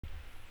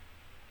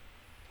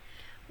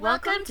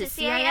Welcome to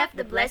CIF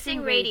The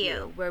Blessing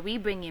Radio, where we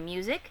bring you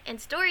music and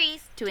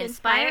stories to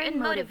inspire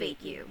and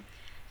motivate you.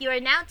 You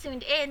are now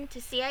tuned in to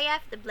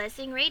CIF The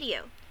Blessing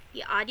Radio,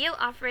 the audio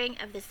offering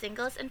of the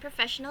Singles and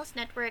Professionals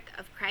Network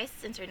of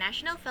Christ's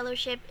International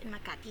Fellowship in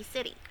Makati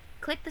City.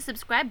 Click the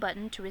subscribe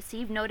button to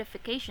receive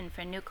notification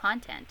for new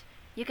content.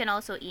 You can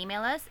also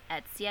email us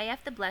at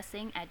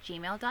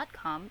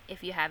ciftheblessing@gmail.com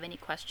if you have any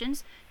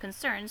questions,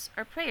 concerns,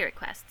 or prayer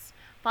requests.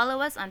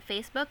 Follow us on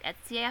Facebook at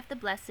CIF The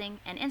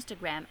Blessing and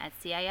Instagram at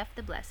CIF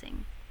The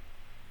Blessing.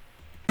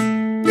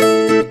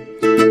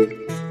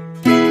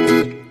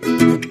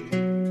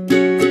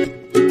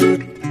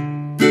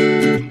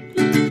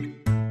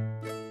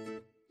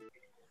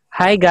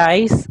 Hi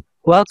guys,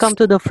 welcome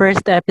to the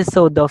first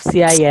episode of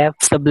CIF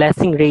The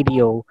Blessing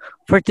Radio.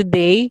 For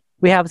today,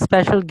 we have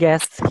special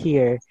guests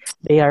here.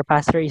 They are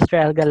Pastor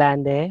Israel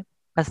Galande,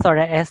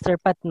 Pastora Esther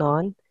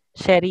Patnon,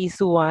 Sherry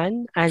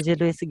Suwan,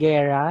 Angeluis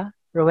Guerra,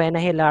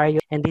 Rowena Hilario,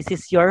 and this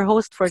is your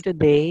host for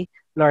today,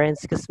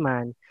 Lawrence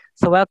Guzman.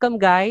 So welcome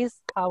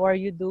guys. How are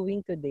you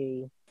doing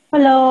today?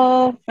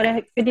 Hello,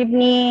 good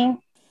evening.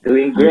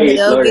 Doing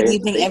great, Hello, good Lawrence.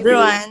 evening, Thank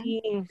everyone.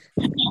 you.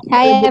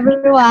 Hi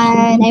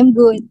everyone, I'm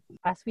good.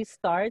 As we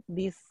start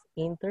this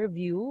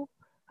interview,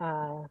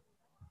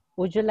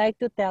 would you like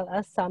to tell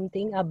us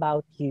something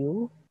about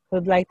you?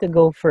 Who'd like to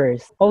go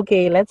first?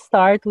 Okay, let's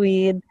start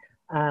with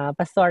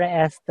Pastora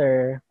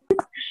Esther.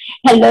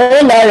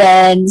 Hello,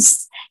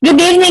 Lawrence. Good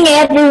evening,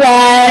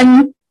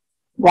 everyone.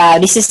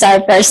 Wow, this is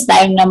our first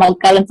time na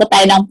magkaroon po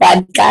tayo ng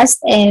podcast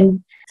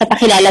and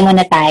kapakilala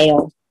muna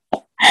tayo.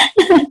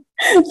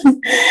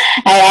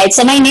 Alright,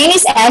 so my name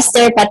is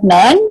Esther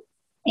Patnon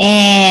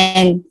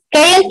and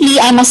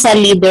currently I'm a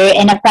cell leader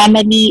and a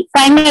primary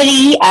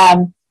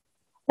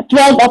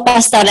 12 of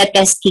Pastoral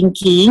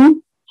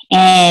King.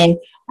 And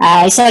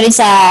isa rin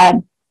sa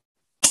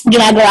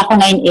ginagawa ko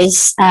ngayon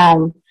is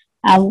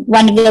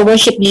one of the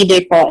worship leader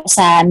po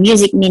sa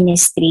music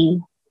ministry.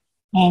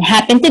 And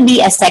happen to be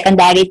a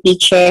secondary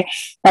teacher,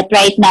 but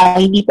right now,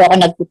 hindi po ako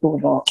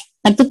nagtuturo.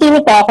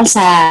 Nagtuturo po ako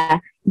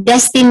sa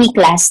Destiny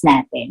class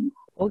natin.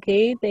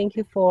 Okay, thank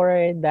you for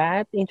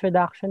that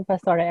introduction,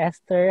 Pastora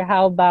Esther.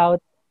 How about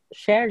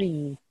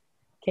Sherry?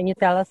 Can you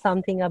tell us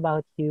something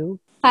about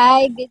you?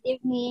 Hi, good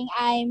evening.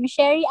 I'm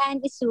Sherry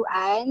Ann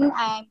Isuan.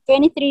 I'm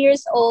 23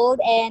 years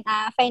old and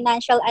a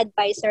financial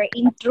advisor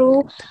in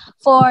True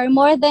for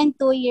more than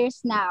 2 years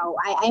now.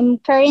 I'm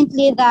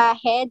currently the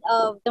head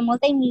of the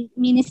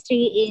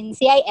multi-ministry in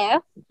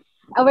CIF,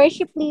 a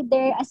worship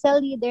leader, a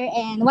cell leader,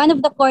 and one of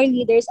the core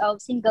leaders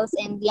of Singles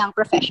and Young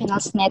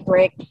Professionals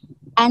Network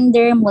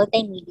under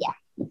Multimedia.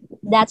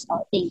 That's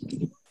all. Thank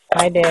you.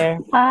 Hi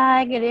there.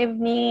 Hi, good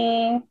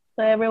evening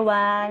to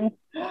everyone.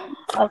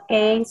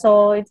 Okay,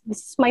 so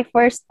this is my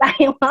first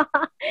time.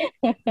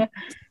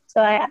 So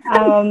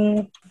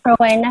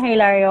Rowena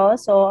Hilario.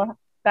 So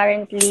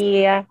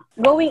currently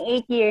going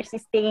 8 years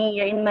staying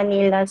here in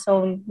Manila.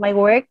 So my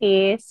work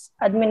is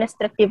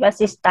administrative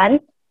assistant,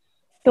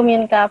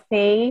 Commune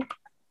Cafe,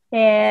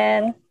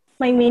 and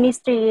my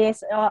ministry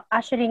is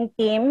ushering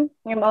team.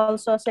 I'm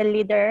also a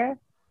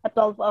leader at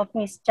 12 of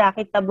Miss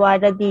Jackie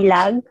Tabuada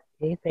Dilag.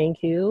 Okay,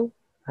 thank you.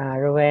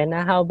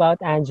 Rowena, how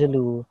about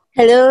Angelu?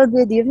 Hello,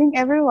 good evening,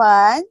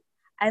 everyone.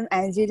 I'm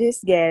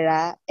Angeluis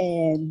Guerra,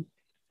 and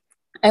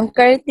I'm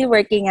currently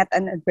working at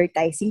an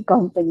advertising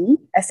company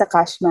as a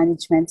cash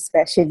management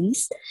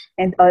specialist,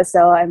 and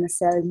also I'm a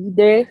cell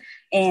leader,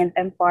 and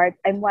I'm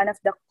one of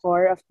the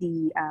core of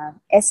the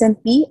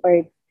SMP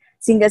or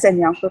Singles and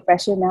Young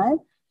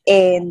Professional.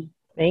 And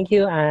thank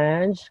you,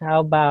 Ange.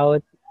 How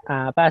about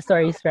Pastor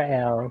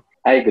Israel?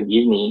 Hi, good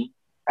evening.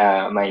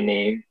 My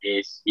name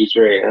is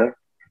Israel,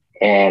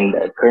 and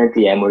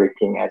currently I'm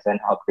working as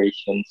an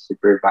operations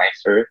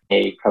supervisor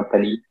in a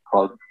company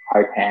called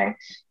Heart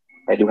Hanks.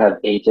 I do have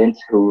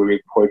agents who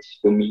reports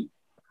to me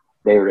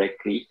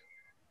directly.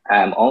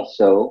 I'm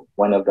also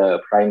one of the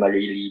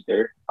primary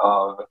leader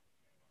of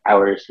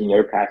our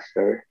senior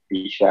pastor,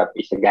 Bishop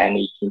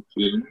Isagani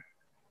Kintin,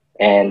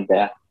 and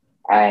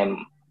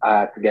I'm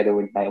together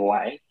with my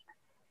wife.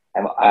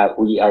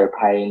 We are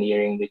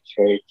pioneering the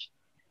church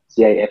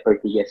CIF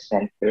Ortigas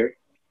Center.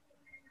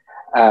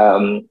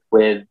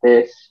 With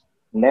this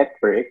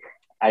network,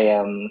 I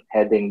am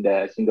heading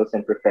the Singles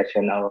and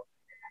Professionals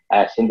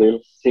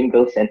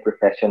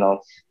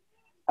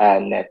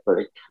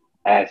network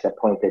as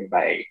appointed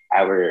by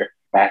our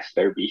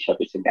pastor, Bishop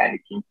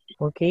Isagani Kinti.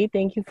 Okay,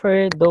 thank you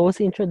for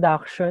those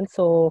introductions.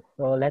 So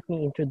let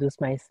me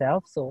introduce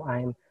myself. So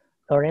I'm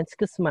Lawrence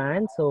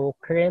Guzman. So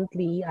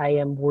currently I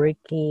am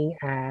working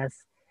as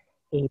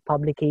a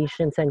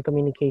publications and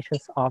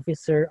communications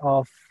officer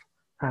of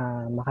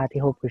Makati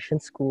Hope Christian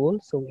School.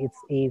 So it's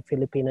a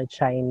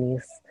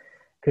Filipino-Chinese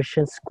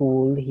Christian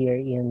school here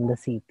in the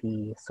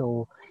city.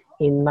 So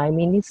in my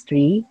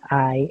ministry,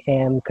 I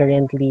am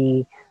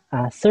currently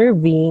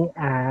serving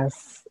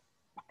as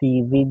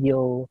the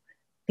video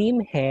team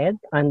head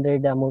under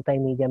the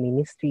multimedia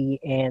ministry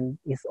and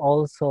is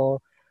also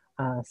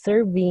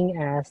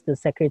serving as the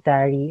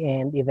secretary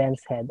and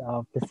events head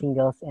of the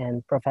Singles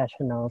and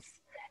Professionals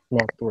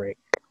Network.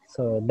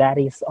 So that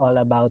is all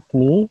about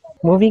me.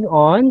 Moving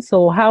on,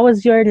 so how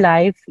was your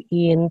life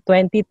in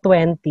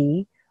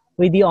 2020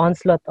 with the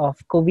onslaught of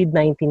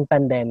COVID-19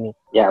 pandemic?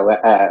 Yeah,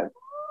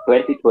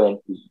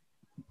 2020,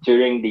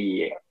 during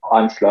the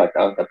onslaught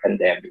of the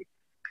pandemic,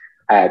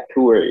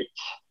 two words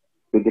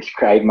to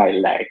describe my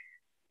life: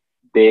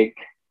 big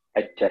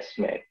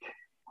adjustment.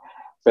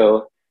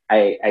 So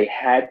I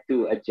had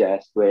to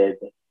adjust with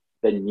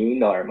the new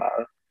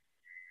normal.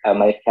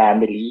 My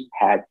family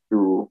had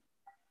to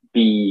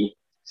be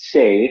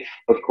safe.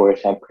 Of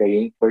course, I'm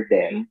praying for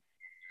them.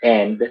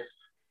 And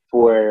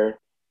for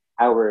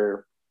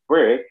our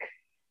work,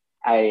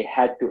 I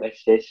had to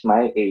assist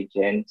my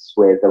agents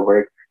with the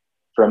work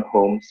from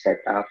home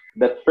setup.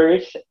 The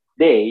first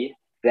day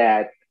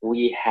that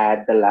we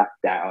had the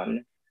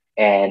lockdown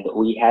and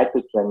we had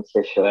to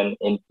transition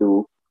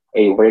into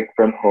a work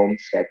from home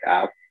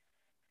setup,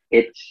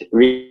 it's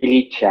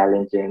really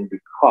challenging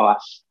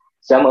because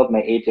some of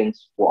my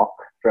agents walk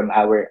from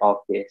our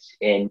office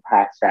in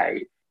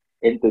Pasay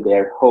into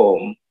their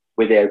home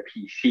with their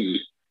PC.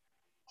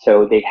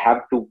 So they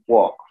have to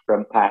walk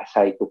from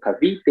Pasay to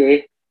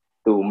Cavite,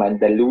 to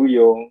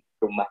Mandaluyong,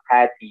 to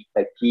Makati,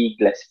 Taguig,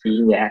 Las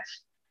Piñas,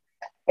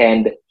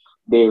 and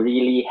they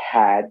really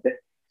had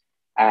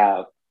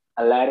uh,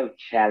 a lot of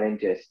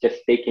challenges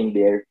just taking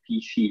their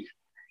PC.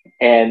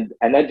 And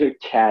another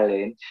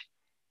challenge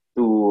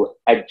to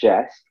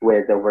adjust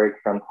with the work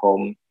from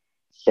home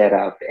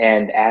setup.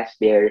 And as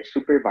their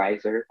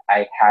supervisor,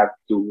 I have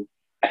to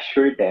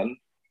assure them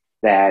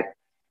that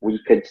we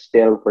could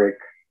still work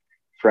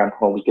from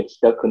home. We could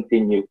still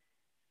continue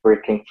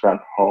working from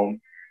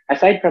home.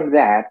 Aside from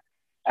that,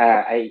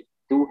 I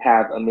do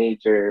have a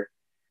major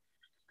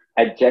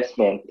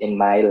adjustment in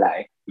my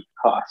life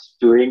because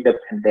during the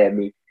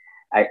pandemic,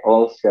 I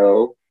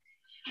also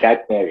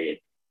got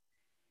married.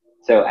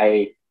 So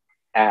I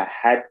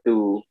had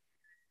to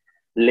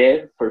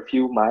live for a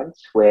few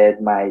months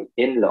with my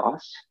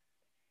in-laws,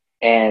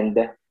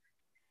 and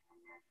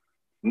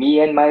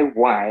me and my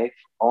wife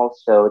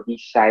also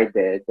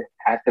decided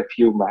after a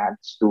few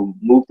months to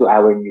move to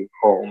our new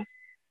home.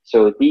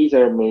 So these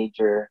are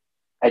major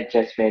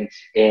adjustments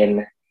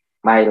in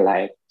my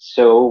life.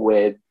 So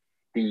with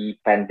the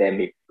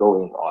pandemic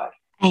going on.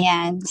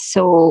 Ayan.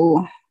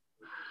 So,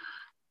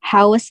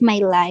 how was my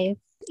life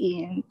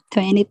in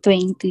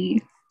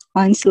 2020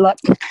 onslaught?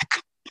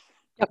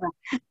 Joke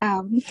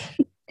lang.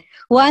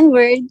 One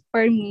word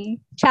for me,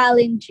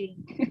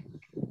 challenging.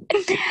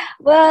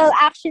 Well,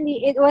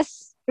 actually, it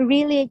was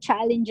really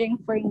challenging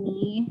for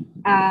me,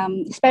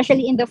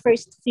 especially in the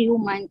first few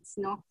months,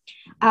 no,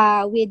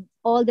 with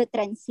all the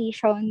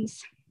transitions,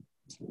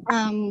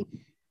 um,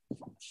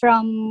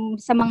 from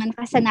sa mga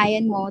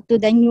nakasanayan mo to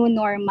the new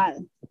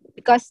normal.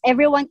 Because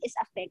everyone is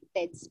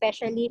affected,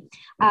 especially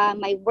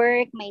my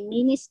work, my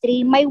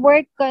ministry, my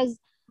work, because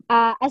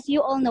as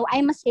you all know,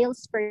 I'm a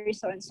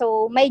salesperson.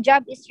 So my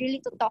job is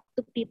really to talk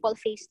to people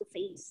face to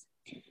face.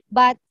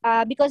 But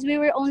because we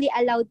were only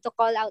allowed to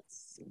call out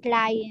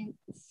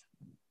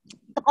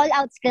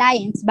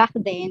clients back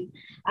then,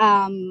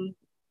 uh,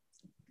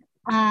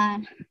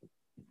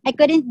 I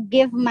couldn't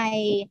give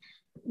my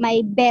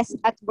best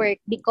at work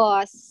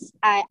because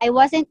I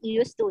wasn't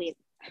used to it.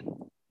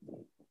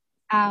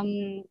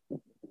 Um,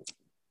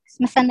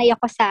 Masanay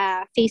ako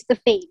sa face to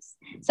face.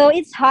 So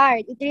it's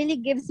hard. It really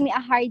gives me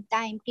a hard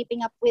time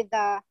keeping up with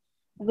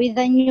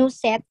the new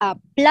setup.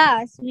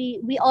 Plus,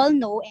 we all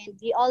know and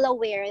we all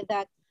aware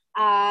that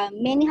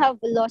many have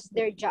lost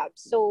their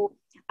jobs. So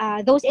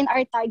those in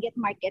our target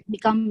market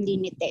become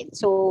limited.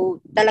 So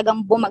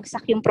talagang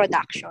bumagsak yung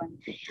production.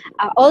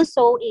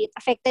 Also, it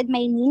affected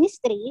my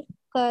ministry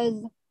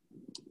because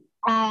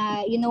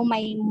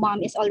my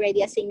mom is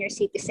already a senior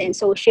citizen.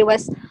 So she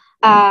was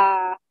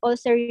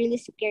also really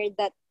scared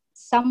that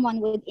someone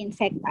would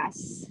infect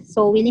us.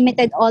 So we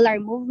limited all our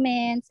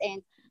movements,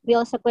 and we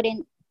also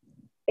couldn't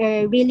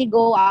really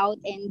go out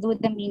and do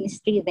the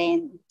ministry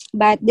then.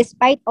 But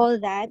despite all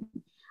that,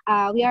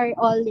 we are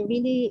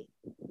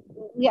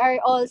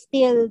all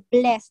still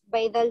blessed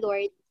by the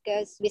Lord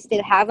because we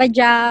still have a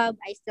job.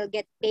 I still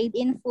get paid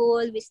in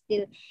full. We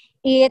still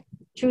eat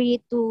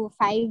 3 to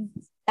 5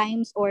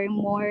 times or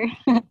more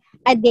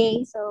a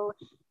day. So,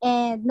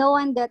 and no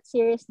one got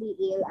seriously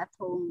ill at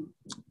home.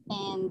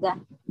 And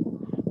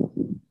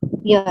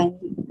yun,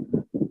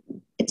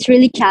 it's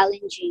really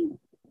challenging.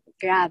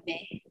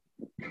 Grabe.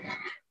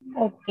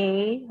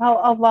 Okay.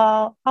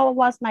 How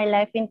was my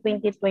life in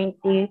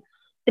 2020?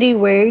 3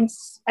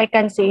 words I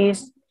can say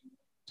is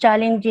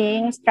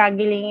challenging,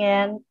 struggling,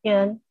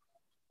 and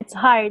it's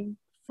hard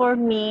for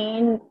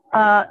me.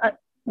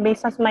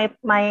 Based on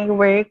my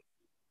work,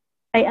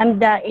 I am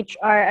the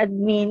HR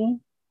admin.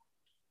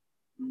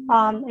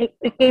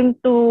 It came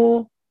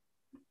to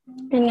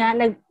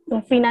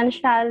yung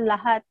financial,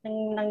 lahat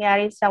ng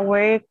nangyari sa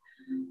work,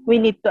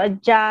 we need to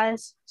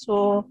adjust.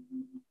 So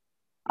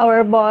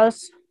our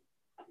boss,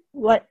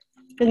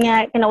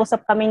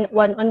 kinausap kami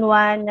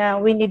one-on-one na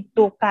we need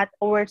to cut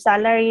our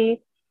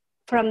salary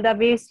from the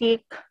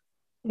basic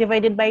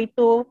divided by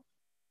 2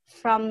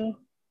 from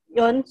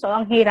Yun, so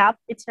ang hirap.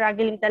 It's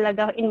struggling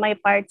talaga in my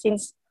part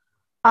since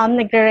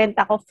nagre-rent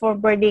ako for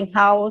boarding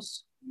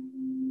house.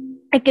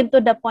 I came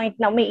to the point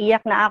na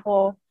umiiyak na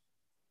ako.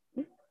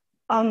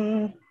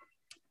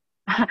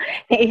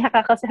 Naiiyak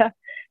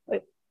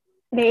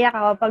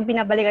ako pag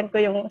binabalikan ko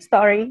yung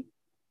story.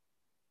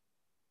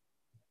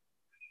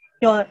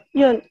 Yun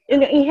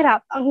yung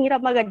hirap. Ang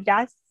hirap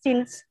mag-adjust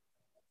since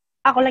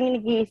ako lang yung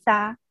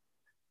nag-iisa.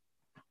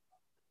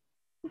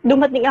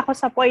 Dumating ako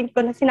sa point ko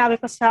na sinabi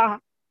ko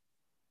sa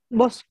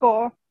boss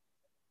ko,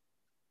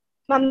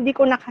 "Ma'am, di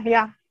ko na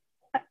kaya.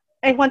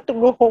 I want to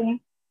go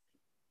home."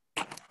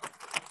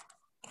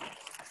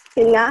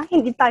 Yun nga,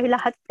 hindi tayo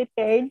lahat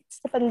prepared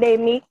sa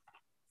pandemic.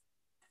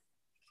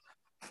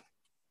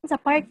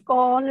 Sa part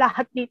ko,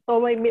 lahat dito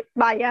may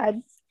bayad.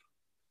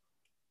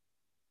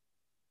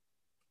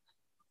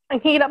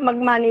 Ang hirap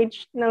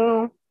mag-manage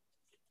ng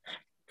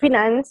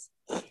finance.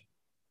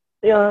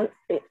 Yun.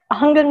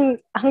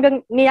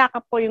 Hanggang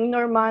niyakap po yung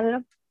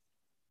normal.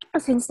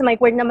 Since may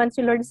word naman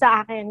si Lord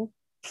sa akin.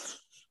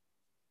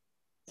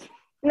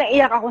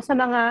 Naiyak ako sa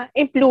mga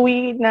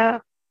employee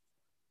na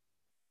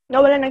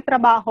nawalan ng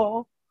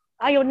trabaho.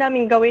 Ayaw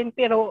namin gawin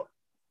pero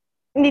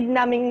need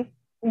namin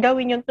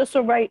gawin yun to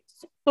survive.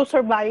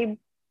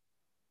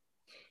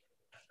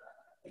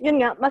 Yun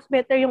nga, mas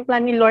better yung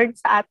plan ni Lord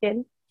sa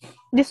atin.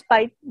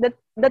 Despite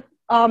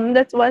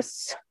that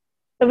was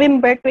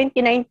November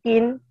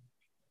 2019.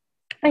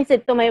 I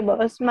said to my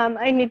boss, "Ma'am,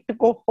 I need to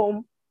go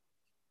home."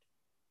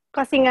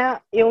 Kasi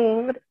nga,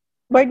 yung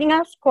boarding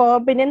house ko,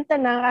 binenta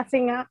na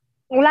kasi nga,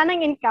 wala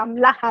nang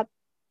income, lahat,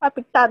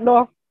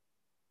 apektado.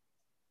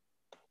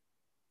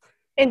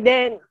 And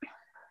then,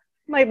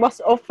 my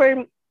boss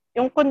offer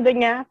yung kondo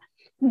niya,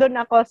 doon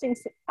ako,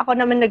 since ako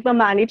naman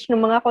nagmamanage ng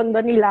mga kondo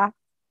nila.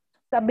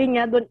 Sabi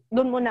niya,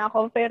 doon muna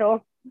ako,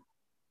 pero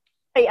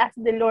I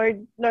asked the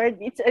Lord,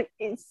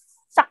 it's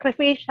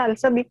sacrificial.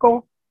 Sabi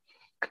ko,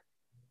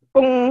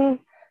 kung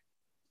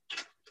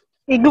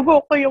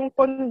igugo ko yung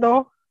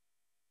kondo,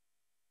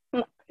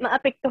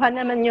 maapektuhan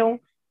naman yung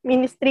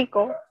ministry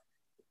ko.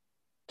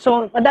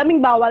 So, madaming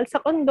bawal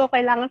sa kondo,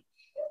 kailangan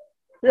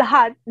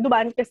lahat,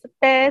 dumaan ka sa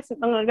test,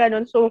 mga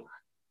ganun. So,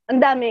 ang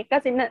dami,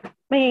 kasi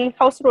may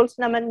house rules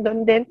naman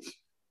doon din.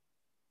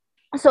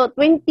 So,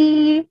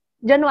 20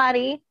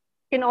 January,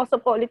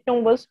 kinausap ko ulit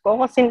yung boss ko,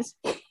 since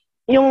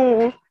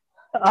yung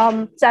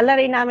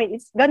salary namin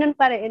is ganun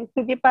pa rin,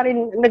 hindi pa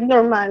rin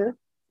nag-normal.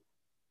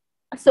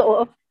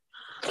 So,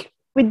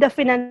 with the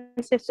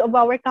finances of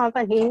our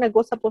company,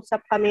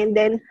 nag-usap-usap kami. And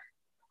then,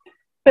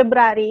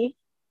 February,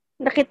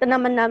 nakita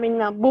naman namin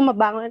na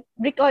bumabangon.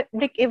 Break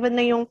even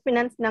na yung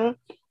finance ng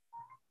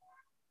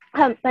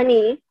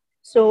company.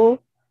 So,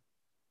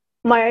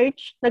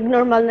 March,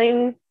 nag-normal na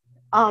yung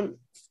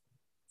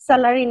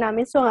salary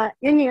namin. So,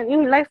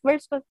 yung life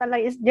verse ko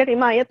talaga is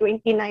Jeremiah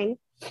 29.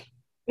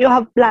 You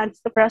have plans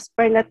to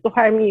prosper, not to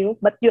harm you,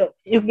 but you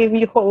give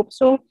you hope.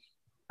 So,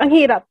 ang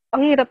hirap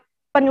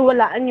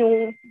paniwalaan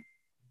yung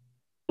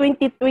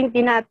 2020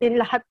 natin,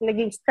 lahat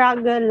naging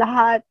struggle,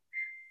 lahat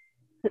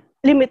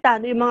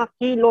limitado yung mga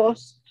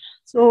kilos.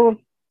 So,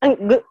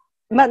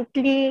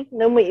 monthly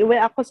na umiiwi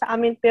ako sa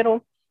amin,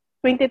 pero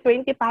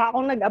 2020 para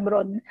akong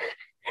nag-abroad.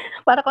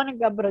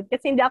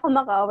 Kasi hindi ako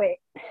makauwi.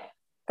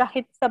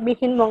 Kahit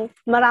sabihin mong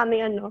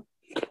maraming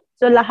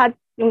So, lahat,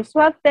 yung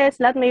swab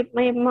test, lahat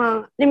may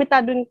mga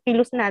limitado yung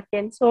kilos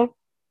natin. So,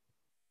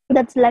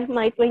 that's like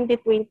my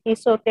 2020.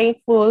 So,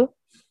 thankful.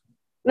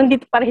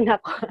 Nandito pa rin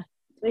ako.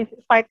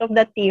 Part of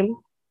the team.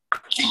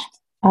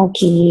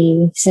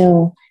 Okay.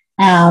 So,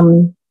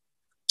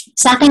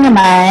 sa akin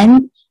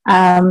naman,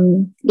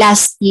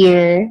 last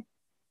year,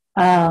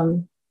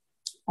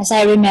 as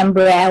I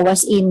remember, I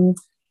was in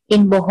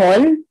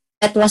Bohol.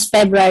 That was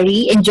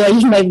February,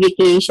 enjoying my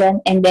vacation.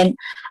 And then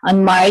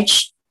on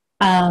March,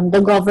 the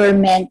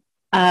government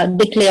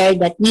declared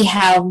that we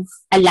have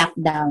a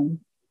lockdown.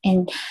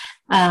 And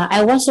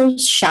I was so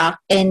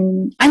shocked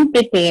and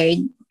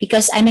unprepared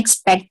because I'm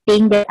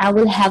expecting that I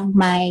will have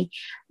my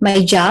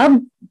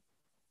job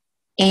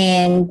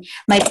and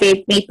my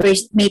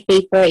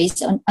paper is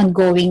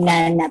ongoing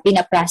na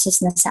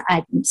pinaprocess na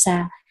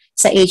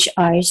sa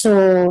HR. So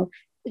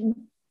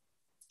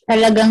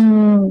talagang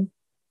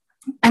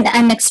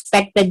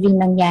unexpected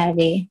yung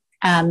nangyari.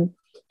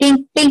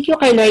 Thank you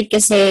kay Lord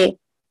kasi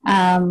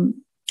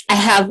I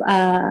have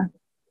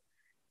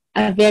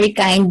a very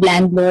kind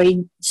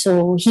landlord.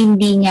 So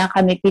hindi niya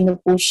kami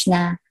pinupush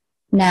na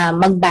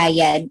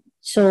magbayad.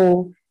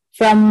 So,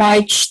 from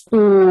March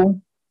to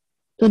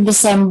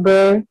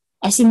December,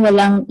 as in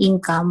walang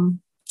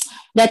income.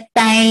 That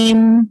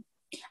time,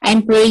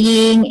 I'm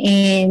praying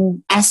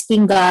and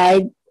asking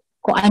God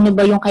kung ano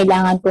ba yung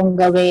kailangan kong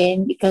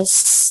gawin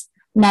because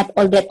not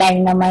all the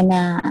time naman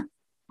na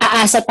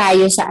aasa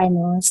tayo sa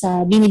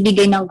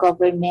binibigay ng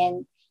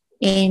government.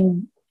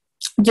 And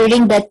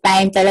during that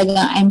time,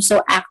 talagang I'm so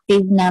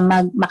active na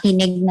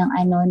makinig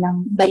ng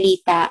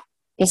balita.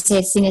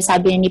 Kasi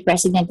sinasabi ni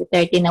President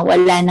Duterte na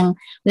wala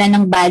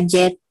ng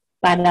budget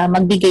para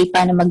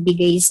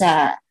magbigay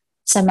sa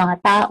mga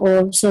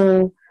tao.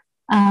 So,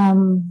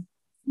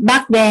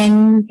 back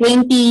then,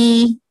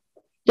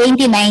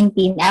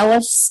 2019, I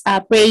was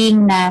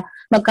praying na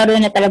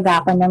magkaroon na talaga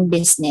ako ng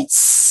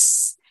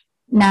business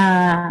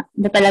na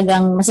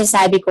talagang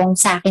masasabi kong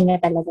sa akin na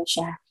talaga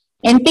siya.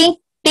 And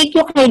thank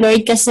you kay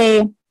Lord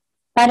kasi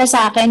para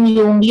sa akin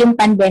yung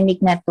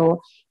pandemic na to,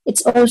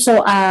 it's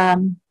also a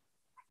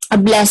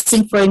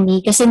blessing for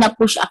me kasi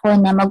na-push ako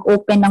na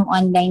mag-open ng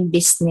online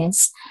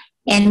business.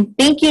 And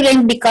thank you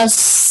rin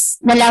because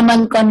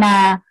nalaman ko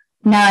na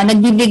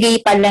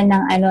nagbibigay pala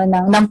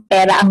ng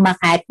pera ang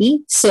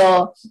Makati.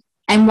 So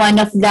I'm one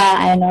of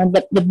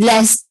the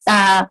blessed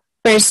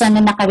person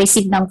na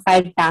naka-receive ng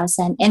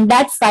 5,000. And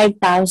that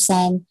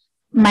 5,000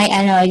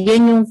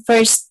 yun yung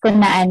first ko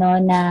na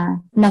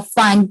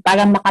fund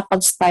para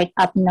makapag-start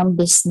up ng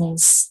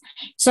business.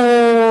 So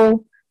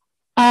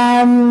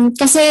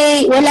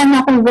kasi wala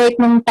na akong work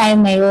nung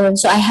time na yun.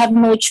 So I have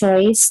no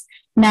choice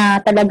na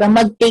talaga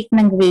mag-take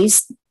ng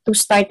risk to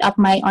start up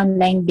my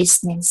online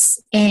business.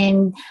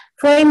 And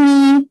for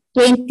me,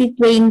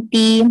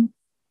 2020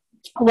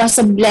 was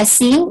a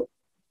blessing.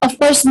 Of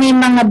course, may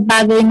mga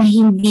bagay na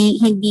hindi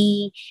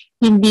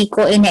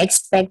ko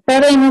ina-expect.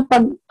 Pero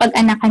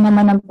pag-anak ka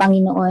naman ng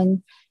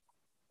Panginoon,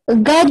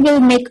 God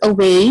will make a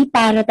way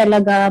para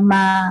talaga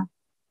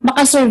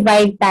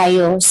makasurvive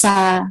tayo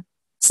sa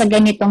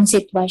ganitong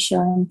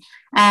sitwasyon.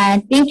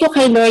 Thank you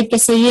kay Lord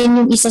kasi yun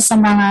yung isa sa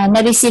mga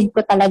na-receive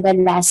ko talaga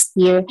last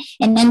year.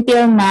 And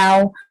until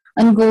now,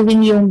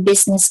 ongoing yung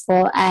business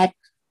ko at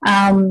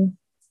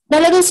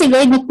talagang si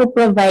Lord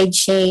nagpo-provide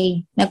siya.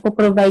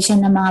 Nagpo-provide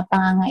siya ng mga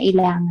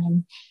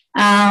pangangailangan.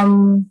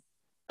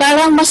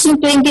 Parang mas yung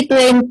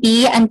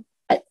 2020,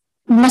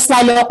 mas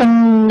lalo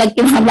akong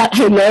nagtiwala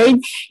kay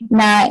Lord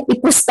na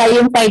ipusta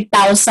yung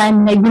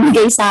 5,000 na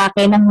binigay sa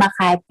akin ng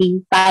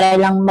Makati para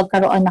lang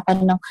magkaroon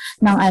ako ng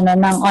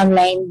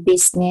online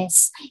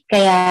business.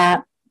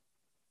 Kaya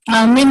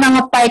may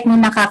mga part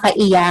na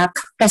nakakaiyak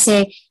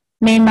kasi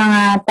may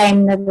mga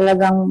time na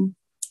talagang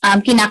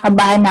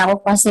kinakabahan na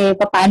ako kasi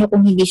paano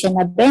kung hindi siya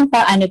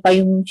nabenta,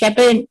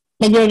 syempre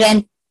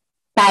nag-rent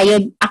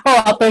tayo.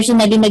 Ako,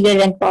 personally,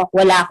 nag-rent po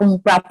ako. Wala akong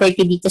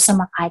property dito sa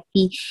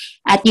Makati.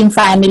 At yung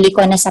family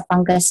ko nasa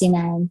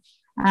Pangasinan.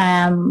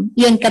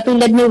 Yun,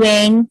 katulad ni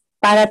Wayne,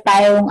 para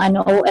tayong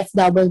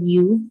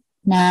OFW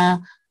na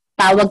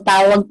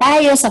tawag-tawag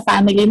tayo sa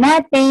family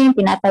natin,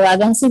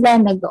 tinatawagan sila,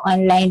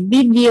 nag-online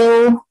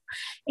video,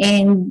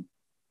 and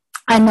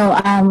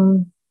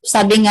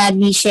sabi nga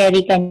ni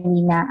Sherry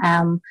kanina,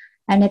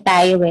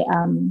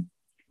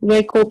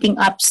 we're coping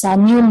up sa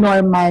new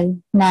normal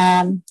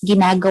na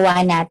ginagawa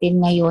natin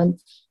ngayon.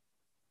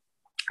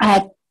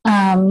 At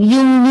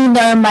yung new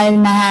normal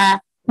na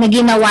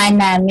ginawa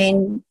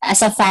namin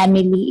as a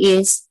family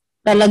is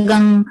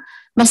talagang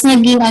mas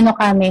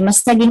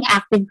naging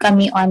active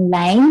kami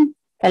online.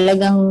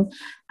 Talagang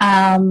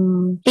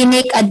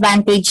tinake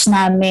advantage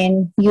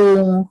namin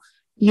yung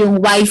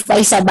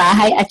wifi sa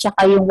bahay at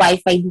saka yung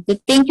wifi dito.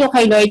 Thank you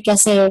kay Lord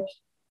kasi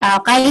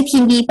kahit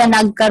hindi pa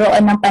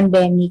nagkaroon ng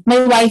pandemic,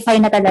 may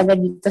wifi na talaga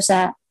dito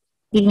sa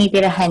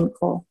tinitirahan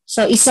ko.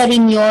 So isa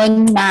rin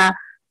yun na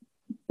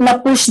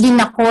na-push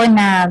din ako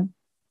na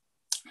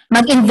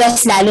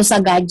mag-invest lalo sa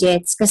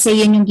gadgets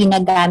kasi yun yung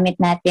ginagamit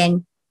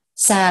natin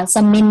sa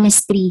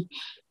ministry,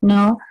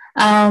 no?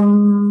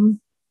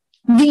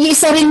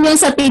 Isa rin yun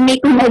sa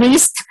tinake ko na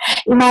risk.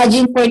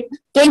 Imagine for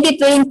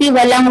 2020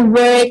 walang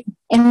work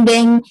and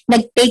then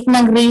nag-take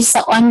ng risk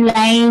sa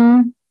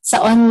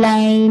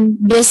online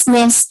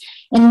business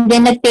and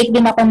then nag-take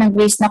din ako ng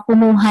risk na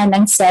kumuha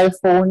ng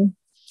cellphone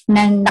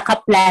na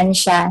nakaplan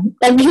siya.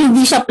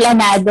 Hindi siya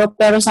planado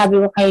pero sabi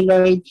ko kay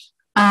Lord,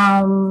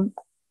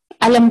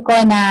 alam ko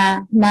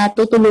na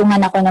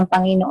natutulungan ako ng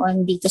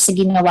Panginoon dito sa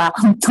ginawa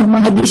kong itong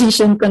mga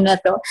decision ko na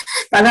to.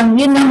 Parang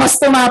yun na mas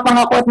tumapang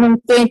ako ng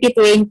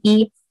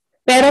 2020.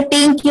 Pero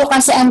thank you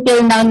kasi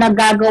until now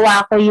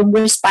nagagawa ko yung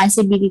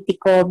responsibility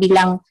ko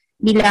bilang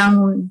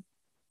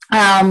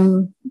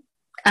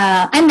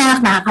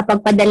anak,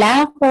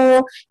 nakakapagpadala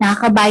ako,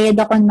 nakakabayad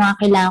ako ng mga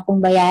kailangan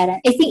kong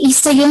bayaran. I think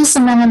isa yun sa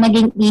mga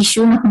naging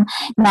issue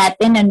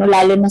natin,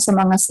 lalo na sa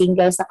mga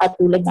singles sa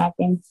katulad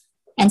natin.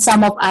 And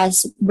some of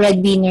us,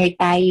 breadwinner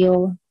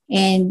tayo.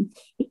 And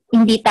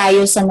hindi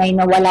tayo sanay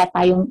na wala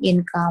tayong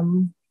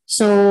income.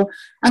 So,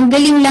 ang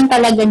galing lang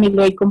talaga ni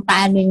Lord kung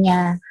paano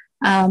niya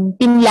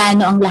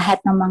pinlano ang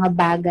lahat ng mga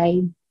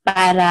bagay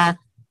para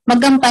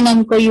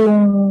magampanan ko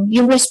yung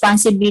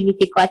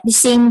responsibility ko. At the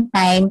same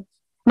time,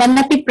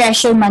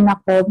 napi-pressure man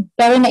ako,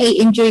 pero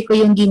nai-enjoy ko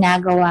yung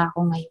ginagawa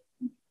ko ngayon.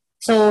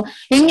 So,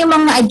 yun yung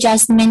mga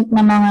adjustment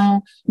na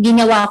mga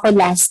ginawa ko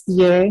last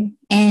year.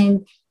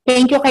 And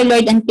thank you kay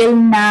Lord until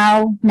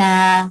now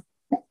na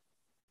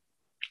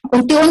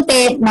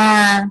unti-unti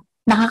na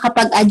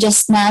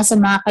nakakapag-adjust na sa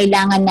mga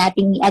kailangan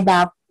nating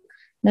i-adapt.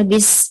 No,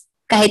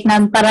 kahit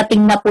na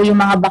parating na po yung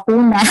mga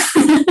bakuna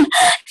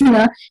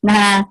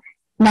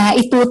na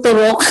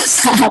ituturok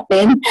sa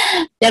atin.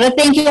 Pero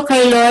thank you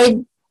kay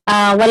Lord.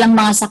 Walang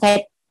mga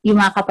sakit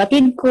yung mga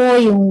kapatid ko,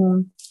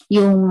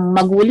 yung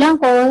magulang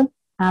ko.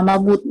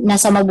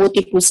 Nasa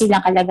mabuti po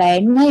silang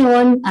kalagayan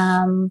ngayon.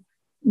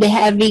 they're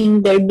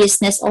having their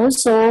business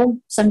also.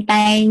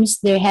 Sometimes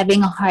they're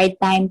having a hard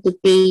time to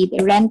pay the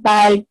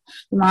rental,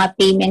 yung mga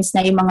payments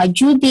na yung mga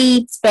due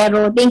dates.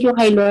 Pero thank you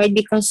kay Lord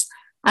because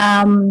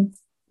um,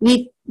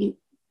 we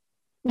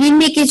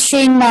make it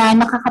sure na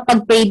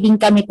nakakapag-pray din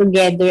kami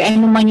together.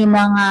 Ano man yung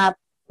mga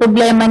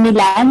problema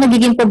nila,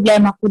 nagiging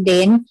problema ko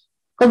din.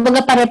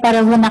 Kumbaga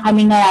pare-pareho na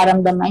kami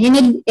nararamdaman.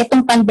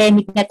 Itong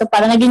pandemic na to,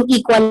 parang naging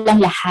equal lang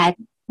lahat.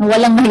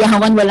 Walang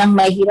mayaman, walang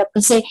mahirap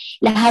kasi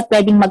lahat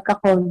pwedeng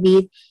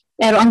magka-COVID.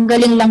 Pero ang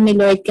galing lang ni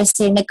Lord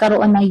kasi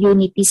nagkaroon ng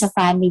unity sa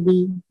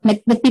family.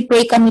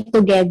 Nagpipray kami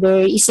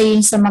together. Isa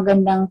yun sa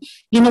magandang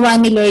ginawa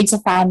ni Lord sa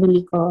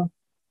family ko.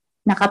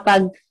 Na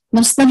kapag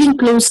mas naging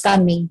close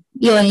kami,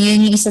 yun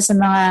yung isa sa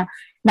mga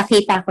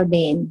nakita ko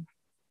din.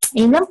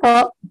 Yun lang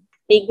po.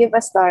 Thank you,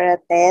 Pastora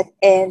Tet.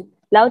 And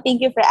Lau,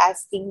 thank you for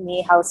asking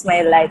me how's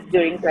my life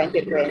during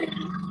 2020.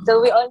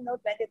 So we all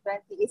know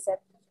 2020 is a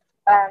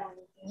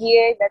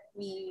year that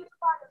we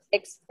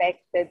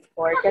expected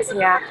for. Kasi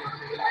nga,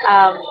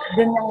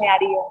 dun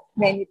nangyari yung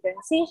many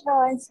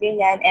transitions,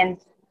 ganyan.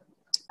 And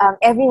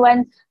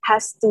everyone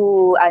has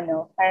to,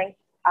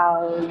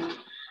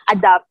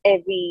 adapt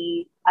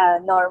every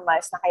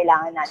normals na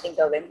kailangan natin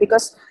gawin.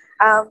 Because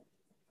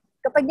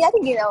kapag di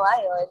natin ginawa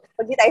yun,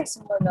 pag di tayo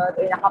sumunod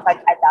o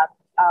nakapag-adapt,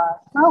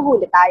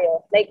 mahuhuli tayo.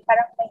 Like,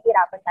 parang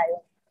mahihirapan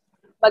tayo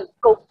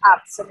mag-cope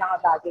up sa mga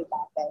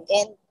bagay-bagay.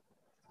 And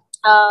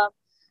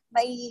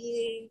my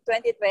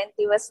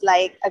 2020 was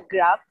like a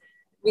graph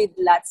with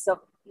lots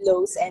of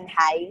lows and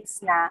highs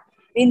na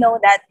we know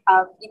that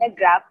in a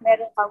graph,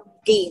 meron kang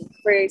gain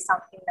for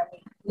something na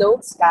may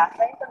lows ka,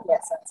 meron kang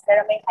lessons,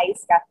 pero may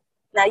highs ka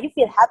na you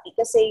feel happy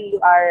kasi you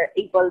are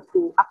able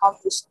to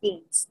accomplish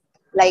things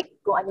like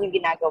kung ano yung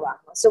ginagawa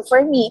mo. So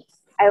for me,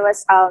 I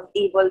was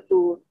able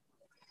to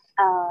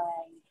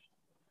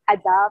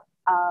adapt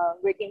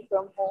working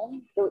from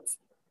home. So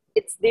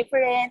it's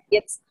different.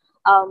 It's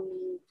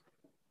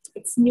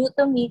new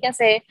to me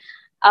kasi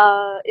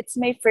it's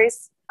my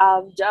first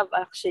job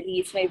actually.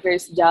 It's my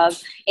first job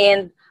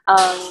and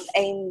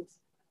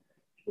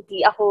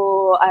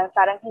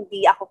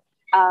hindi ako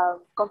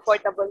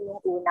comfortable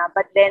yung una.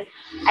 But then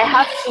I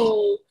have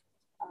to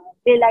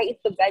rely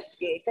into God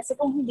kasi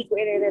kung hindi ko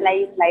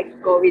i-rely yung life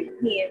ko with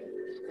Him,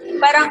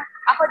 parang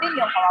ako din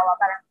yung kawawa.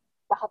 Parang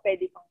baka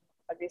pwede kong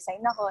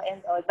pag-resign ako and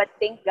all. But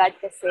thank God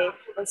kasi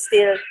I'm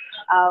still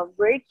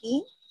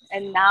working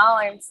and now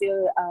I'm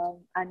still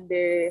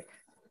under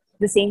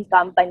the same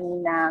company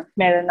na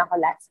meron ako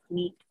last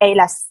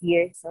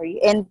year,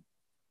 sorry. And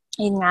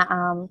yun nga,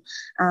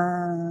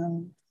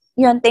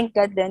 yun, thank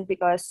God din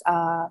because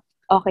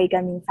okay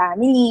kaming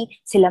family,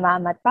 sila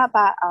mama at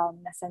papa,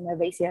 nasa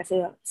Nueva Ecija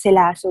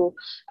sila. So,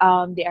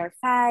 they are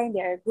fine,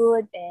 they are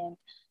good, and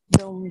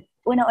yung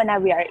una-una,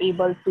 we are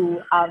able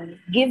to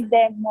give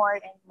them more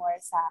and more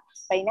sa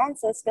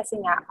finances kasi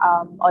nga,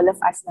 all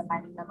of us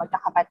naman na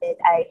magkakapatid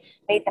ay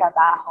may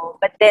trabaho.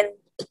 But then,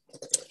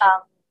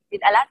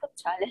 with a lot of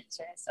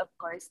challenges, of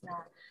course,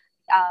 na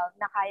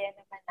nakaya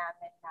naman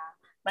namin na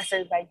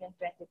ma-survive yung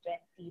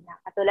 2020 na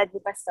katulad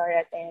ni Pastor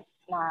Tet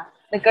na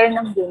nagkaroon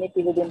ng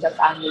unity within the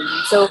family.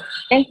 So,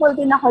 thankful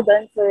din ako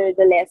doon for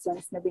the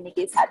lessons na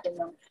binigay sa atin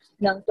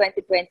ng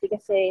 2020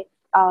 kasi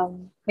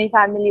may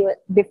family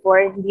before,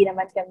 hindi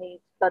naman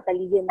kami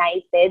totally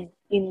united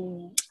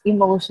in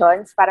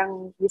emotions.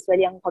 Parang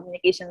usually ang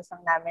communications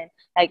lang namin,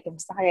 like,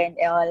 kamusta kayo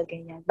and all,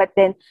 ganyan. But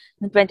then,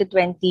 in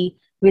 2020,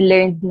 we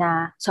learned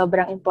na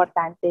sobrang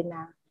importante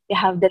na you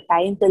have the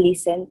time to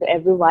listen to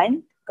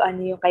everyone, kung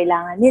ano yung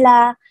kailangan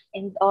nila,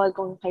 and all,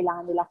 kung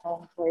kailangan nila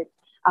comfort.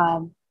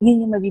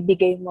 Yun yung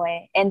mabibigay mo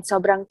eh. And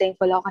sobrang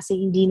thankful ako kasi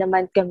hindi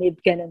naman kami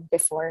ganun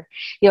before.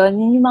 Yun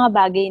yung mga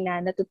bagay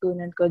na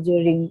natutunan ko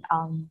during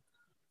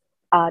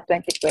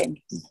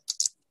 2020.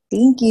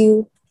 Thank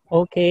you.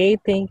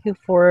 Okay, thank you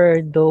for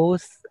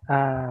those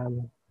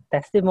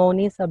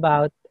testimonies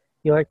about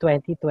your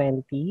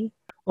 2020.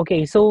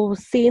 Okay, so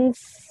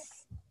since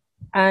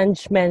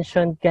Ange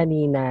mentioned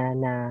kanina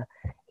na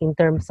in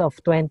terms of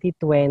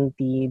 2020,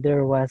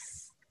 there was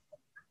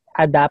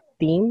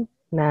adapting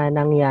na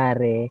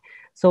nangyari.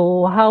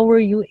 So how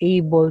were you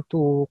able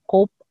to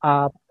cope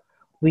up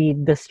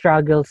with the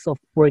struggles of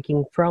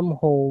working from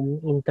home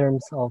in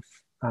terms of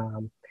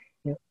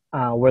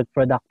work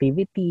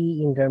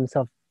productivity, in terms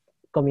of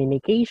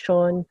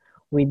communication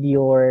with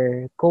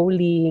your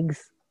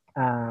colleagues,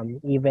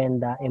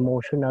 even the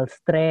emotional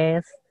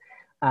stress,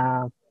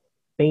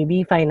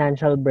 maybe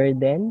financial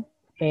burden,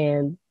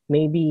 and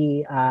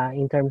maybe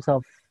in terms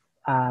of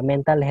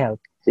mental health?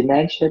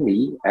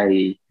 Financially,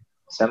 I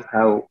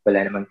somehow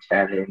wala namang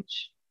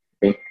challenge.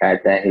 Thank God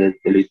dahil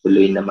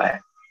tuloy-tuloy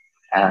naman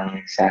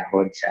ang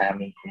sahod sa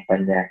aming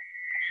kumpanya.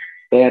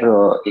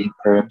 Pero in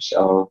terms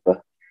of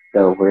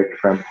the work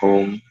from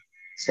home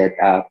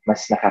setup,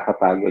 mas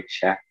nakakapagod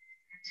siya.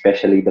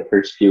 Especially the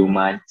first few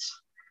months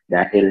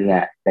dahil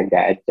nga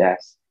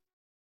nag-a-adjust.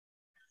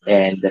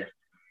 And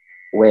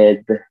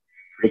with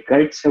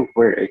regards to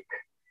work,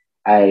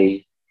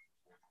 I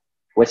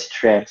was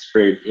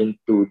transferred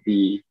into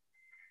the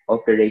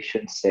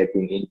operations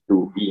setting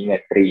into being a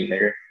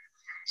trainer.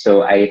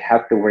 So I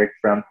have to work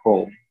from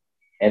home,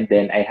 and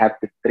then I have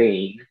to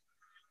train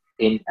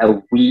in a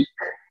week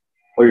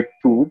or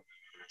two,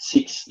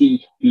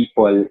 60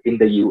 people in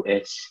the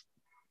US.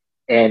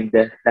 And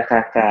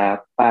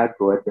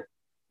nakakapagod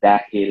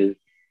dahil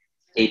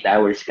 8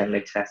 hours kang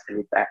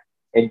nagsasalita.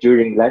 And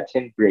during lunch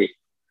and break,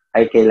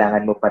 ay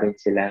kailangan mo pa rin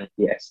silang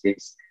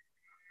i-assist.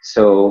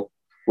 So,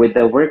 with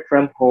the work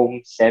from home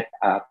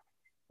setup,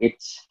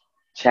 it's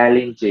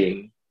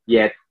challenging,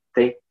 yet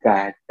thank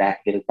God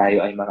dahil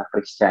tayo ay mga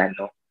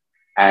Kristiyano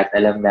at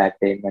alam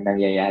natin na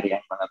nangyayari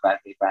ang mga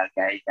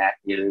bagay-bagay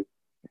dahil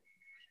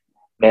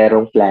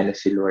merong plano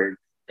si Lord,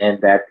 and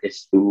that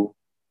is to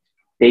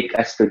take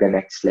us to the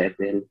next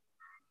level.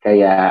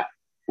 Kaya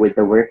with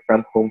the work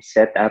from home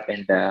setup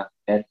and the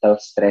mental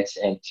stress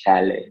and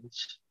challenge,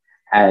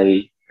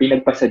 ay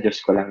pinagpasa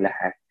Diyos ko lang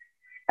lahat.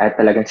 At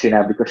talagang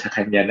sinabi ko sa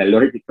Kanya na,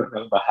 Lord, ikaw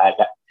nang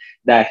bahala.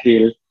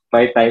 Dahil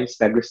may times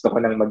na gusto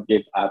ko nang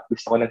mag-give up,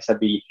 gusto ko nang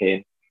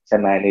sabihin sa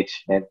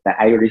management na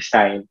I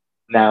resign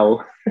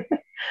now.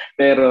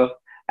 Pero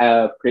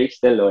praise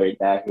the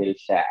Lord dahil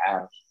siya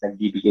ang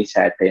nagbibigay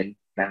sa atin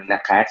ng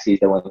lakas,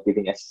 He's the one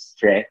giving us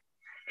strength.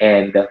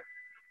 And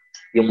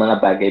yung mga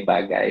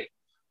bagay-bagay,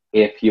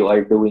 if you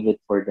are doing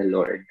it for the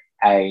Lord,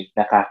 ay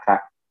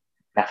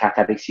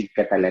nakaka-receive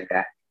ka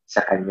talaga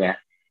sa Kanya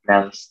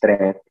ng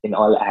strength in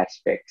all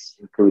aspects,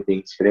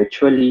 including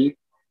spiritually,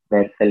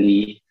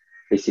 mentally,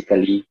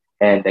 physically,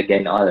 and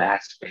again, all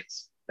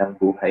aspects ng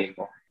buhay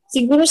mo.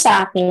 Siguro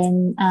sa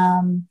akin,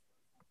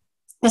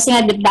 kasi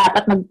nga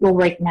dapat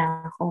mag-work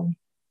na ako.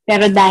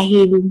 Pero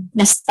dahil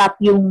na-stop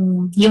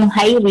yung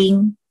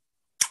hiring,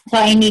 so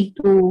I need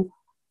to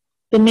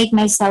make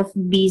myself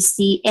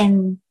busy.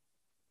 And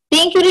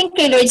thank you rin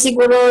kay Lord.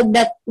 Siguro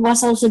that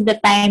was also the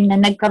time na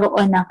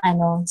nagkaroon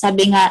ng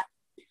sabi nga,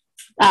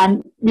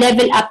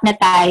 level up na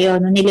tayo,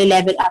 no?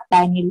 Nile-level up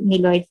tayo ni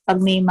Lord pag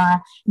may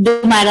mga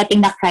dumarating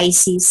na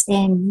crisis.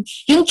 And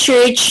yung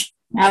church,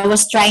 I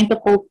was trying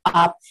to cope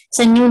up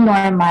sa new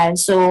normal.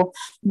 So,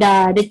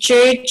 the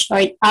church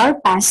or our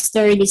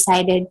pastor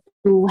decided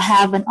to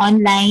have an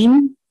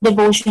online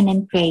devotion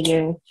and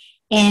prayer.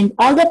 And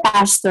all the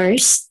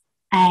pastors,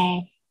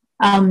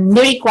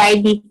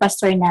 required the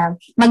pastor na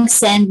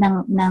mag-send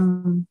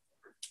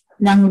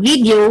ng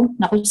video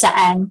na kung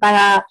saan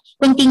para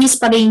continuous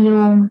pa rin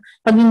yung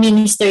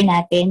pag-minister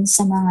natin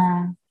sa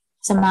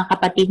mga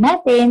kapatid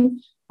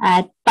natin.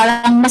 At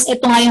parang mas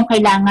ito nga yung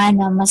kailangan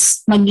na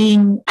mas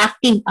maging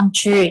active ang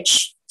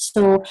church.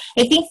 So,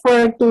 I think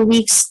for 2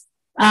 weeks,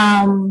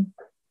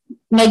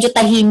 medyo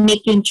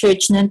tahimik yung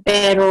church nun,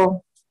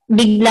 pero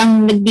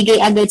biglang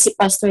nagbigay agad si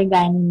Pastor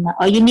Gani na,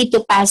 you need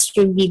to pass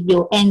your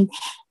video. And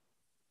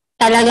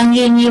talagang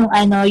yun yung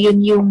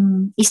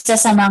isa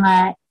sa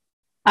mga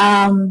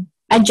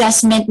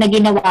adjustment na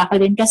ginawa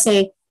ko din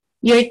kasi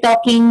you're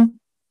talking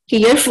to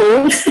your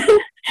phone.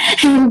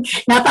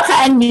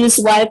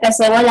 Napaka-unusual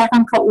kasi wala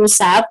kang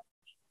kausap.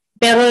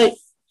 Pero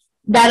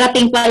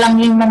darating pa lang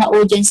yung mga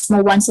audience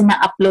mo once na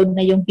upload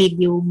na yung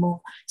video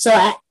mo. So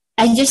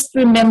I just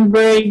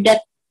remember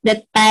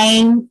that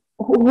time,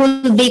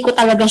 whole day ko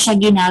talaga siya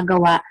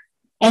ginagawa.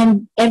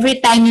 And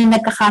every time yung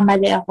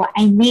nagkakamali ako,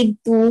 I need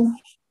to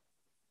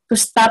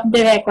stop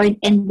the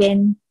record and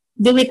then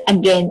do it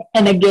again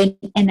and again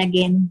and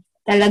again.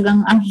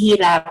 Talagang ang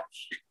hirap.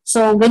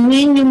 So,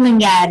 ganun yung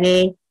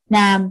nangyari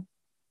na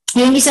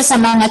yung isa sa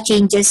mga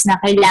changes na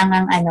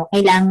kailangan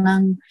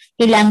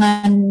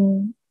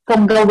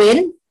kong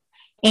gawin.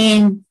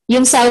 And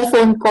yung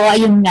cellphone ko,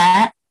 ayun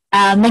nga,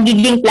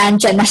 magiging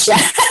plancha na siya.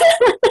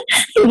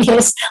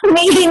 Yes,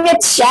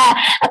 umiinit siya.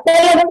 At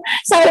talagang,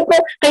 sabi ko,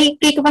 kay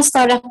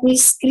Pastora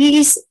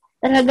Chris,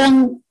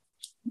 talagang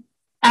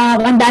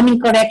ang daming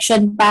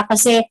correction pa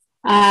kasi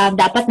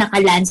dapat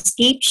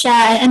naka-landscape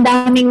siya. Ang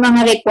daming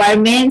mga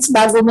requirements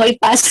bago mo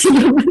ipasa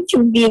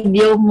yung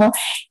video mo.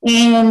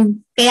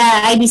 And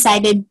kaya I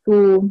decided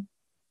to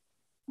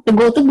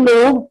go to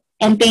Globe.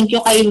 And thank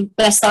you kay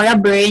Pastora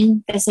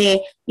Bern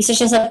kasi isa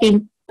siya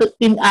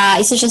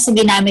sa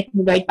ginamit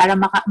ni Lord para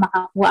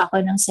makakuha ako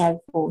ng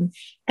cellphone.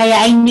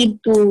 Kaya I need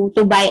to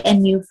buy a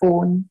new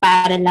phone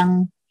para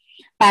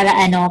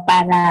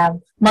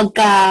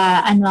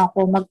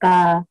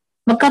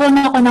magkaroon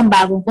ako ng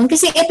bagong phone.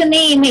 Kasi ito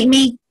may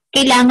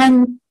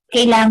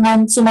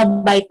kailangan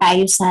sumabay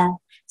tayo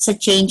sa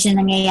change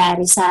na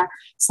nangyayari sa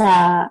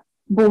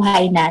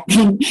buhay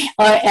natin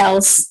or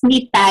else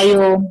hindi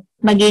tayo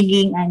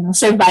magiging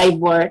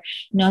survivor,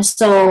 no?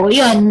 So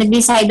yun,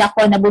 nag-decide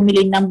ako na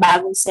bumili ng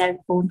bagong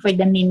cellphone for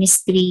the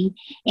ministry.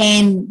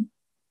 And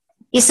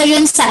isa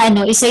yun sa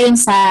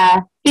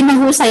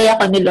pinahusay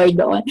ako ni Lord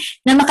doon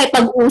na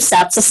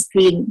makipag-usap sa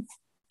screen.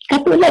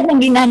 Katulad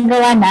ng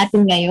ginagawa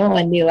natin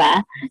ngayon, di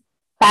ba?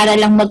 Para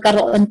lang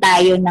magkaroon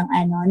tayo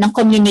ng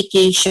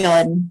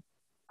communication,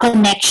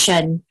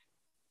 connection.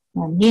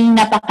 Yun yung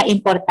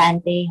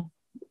napaka-importante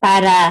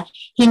para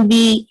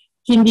hindi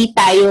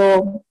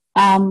tayo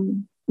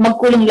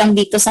magkulong lang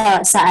dito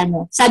sa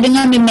ano. Sabi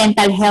nga may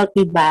mental health,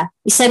 diba?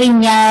 Isa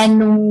rin yan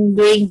nung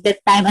during that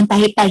time, ang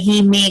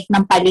tahimik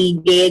ng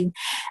paligid.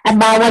 At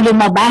bawal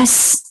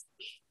lumabas.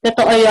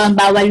 Totoo yun,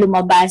 bawal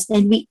lumabas.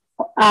 And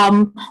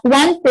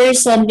one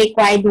person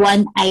required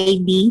one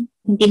ID,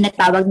 yung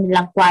tinatawag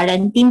nilang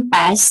quarantine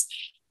pass.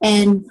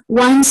 And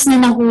once na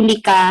nahuli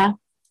ka,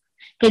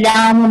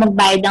 kailangan mo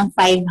magbayad ng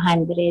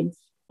 500.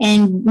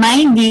 And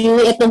mind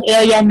you, itong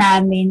area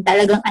namin,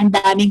 talagang ang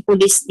daming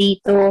pulis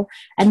dito,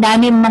 ang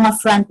daming mga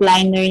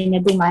frontliner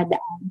na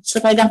dumadaan. So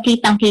talagang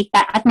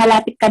kitang-kita at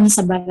malapit kami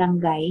sa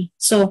barangay.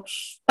 So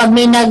pag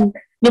may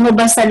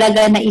lumabas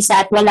talaga na isa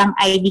at walang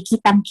ID,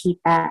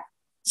 kitang-kita.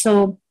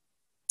 So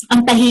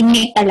ang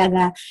tahimik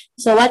talaga.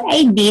 So what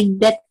I did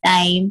that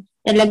time,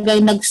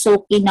 talagang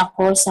nag-soak-in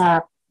ako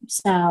sa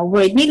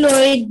word ni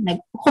Lord,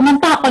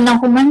 kumanta ako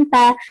ng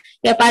kumanta,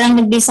 kaya parang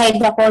nag-decide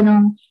ako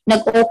nung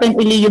nag-open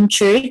uli yung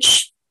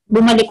church,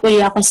 bumalik uli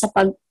ako sa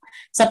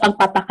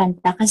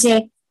pagpapakanta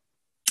kasi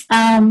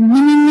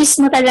namimiss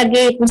mo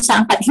talaga kung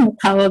saan ka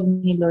tinatawag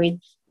ni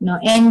Lord, no?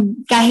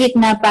 And kahit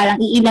na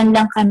parang iilan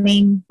lang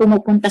kaming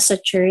pumupunta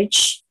sa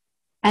church,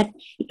 at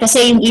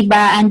kasi yung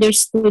iba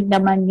understood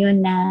naman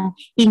yun na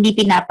hindi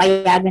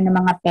pinapayagan ng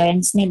mga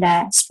parents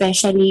nila,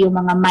 especially yung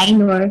mga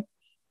minor.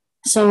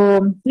 So,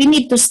 we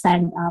need to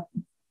stand up.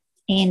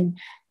 And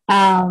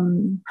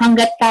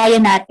hanggat kaya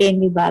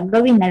natin, di ba,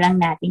 gawin na lang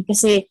natin.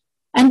 Kasi,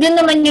 andun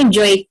naman yung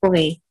joy ko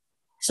eh.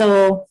 So,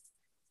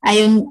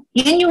 ayun,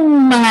 yun yung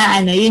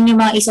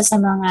mga isa sa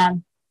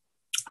mga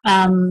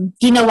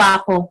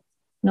ginawa ko,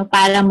 no,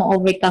 para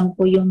ma-overcome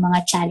ko yung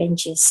mga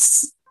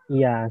challenges.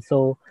 Yeah,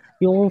 so,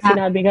 yung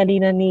sinabi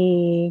kanina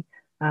ni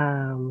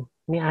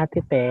Ate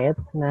Tet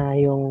na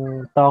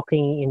yung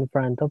talking in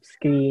front of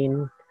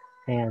screen,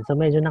 ayan, so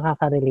medyo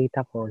nakaka-relate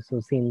ako.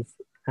 So since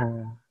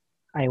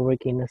I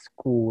work in a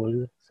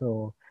school,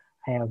 so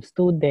I have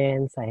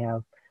students, I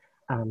have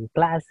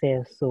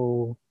classes,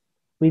 so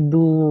we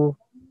do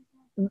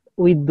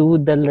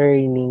the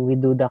learning, we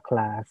do the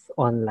class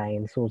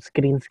online. So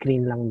screen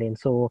lang din.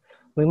 So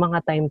may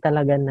mga time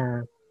talaga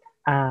na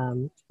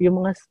yung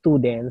mga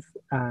students,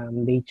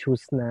 they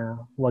choose na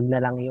wag na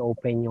lang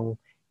i-open yung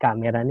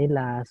camera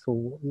nila.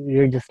 So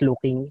you're just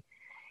looking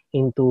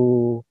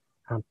into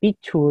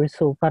picture,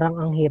 so parang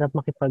ang hirap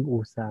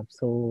makipag-usap.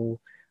 So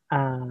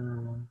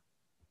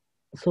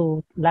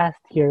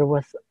last year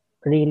was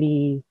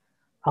really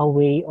a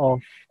way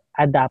of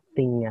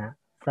adapting nga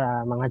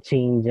sa mga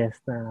changes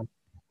na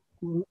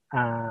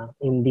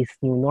in this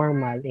new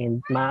normal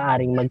and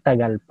maaaring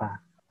magtagal pa.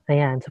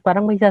 Ayan, so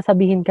parang may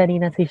sasabihin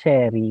kanina si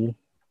Sherry.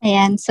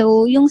 Ayan,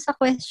 so yung sa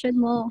question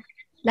mo,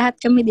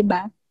 lahat kami, di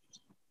ba?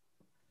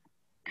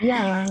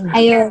 Yeah.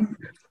 Ayun.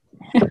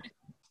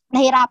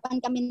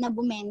 Nahirapan kami na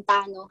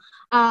bumenta, no?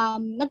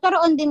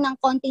 Nagkaroon din ng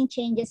konting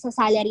changes sa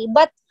salary,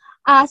 but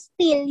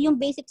still, yung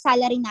basic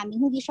salary namin,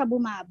 hindi siya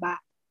bumaba.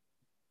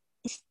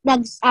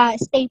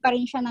 Stay pa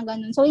rin siya na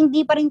ganun. So,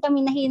 hindi pa rin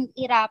kami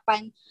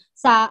nahihirapan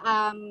sa,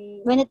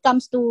 when it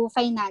comes to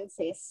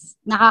finances.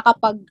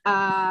 Nakakapag,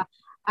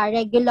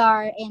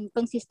 regular and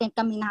consistent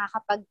kami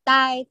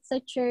nakakapag-tithe sa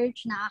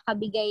church,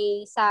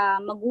 nakakabigay sa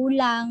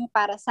magulang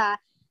para sa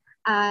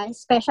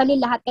especially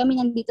lahat kami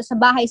nandito sa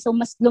bahay, so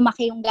mas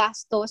lumaki yung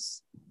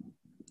gastos.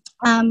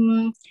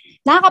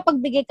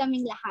 Nakakapagbigay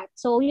kaming lahat.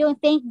 So, yung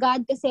thank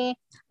God kasi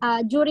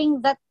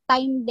during that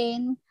time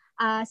din,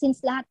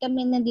 since lahat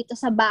kami nandito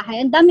sa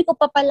bahay, ang dami ko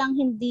pa palang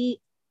hindi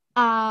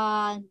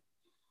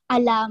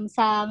alam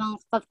sa mga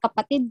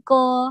kapatid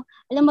ko.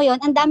 Alam mo yon,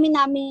 ang dami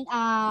naming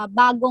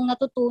bagong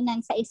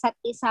natutunan sa isa't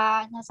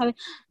isa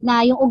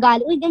na yung ugali.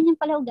 Uy, ganyan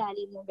pala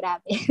ugali mo,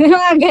 grabe.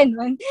 Mga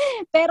ganun.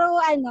 Pero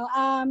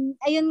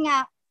ayun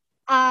nga,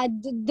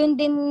 doon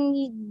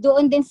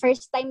din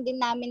first time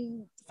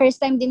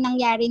din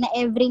nangyari na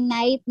every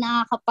night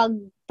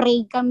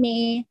nakakapag-pray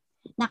kami,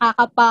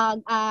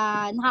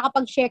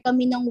 nakakapag-share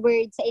kami ng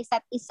word sa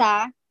isa't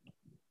isa.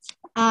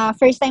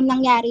 First time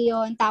nangyari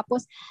yon.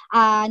 Tapos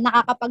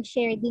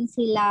nakakapag-share din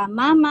sila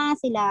mama,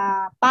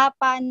 sila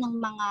papa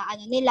ng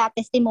mga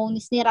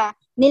testimonies nila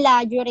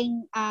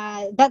during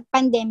that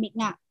pandemic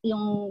nga,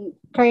 yung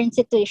current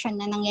situation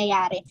na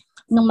nangyayari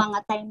nung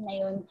mga time na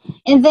yon.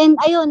 And then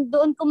ayun,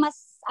 doon ko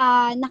mas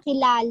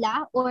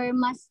nakilala or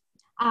mas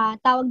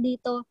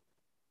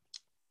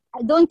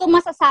doon ko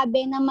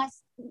masasabi na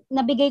mas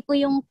nabigay ko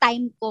yung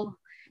time ko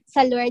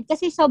sa Lord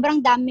kasi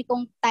sobrang dami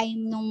kong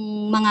time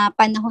nung mga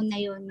panahon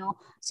na yun, no?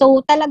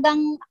 So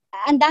talagang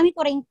ang dami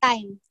ko ring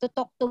time to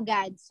talk to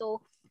God. So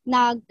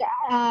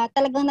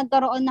talagang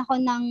nagkaroon ako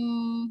ng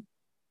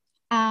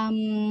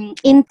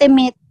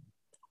intimate,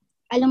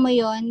 alam mo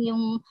yon,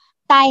 yung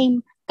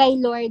time kay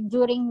Lord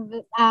during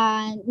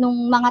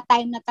nung mga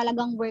time na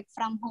talagang work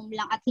from home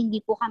lang at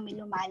hindi po kami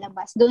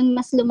lumalabas. Doon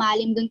mas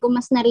lumalim, doon ko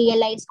mas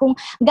na-realize kung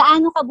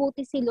gaano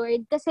kabuti si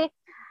Lord kasi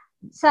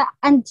sa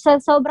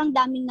sobrang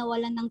daming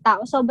nawalan ng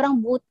tao, sobrang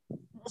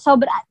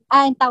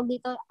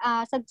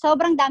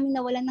daming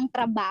nawalan ng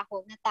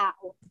trabaho na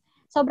tao.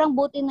 Sobrang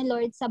buti ni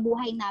Lord sa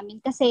buhay namin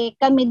kasi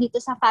kami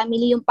dito sa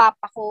family, yung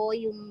papa ko,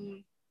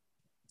 yung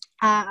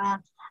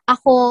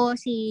ako,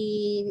 si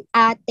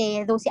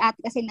ate, though si ate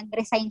kasi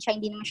nag-resign siya,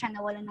 hindi naman siya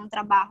nawalan ng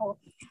trabaho.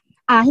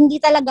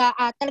 Hindi talaga,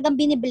 talagang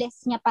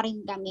binibless niya pa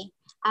rin kami.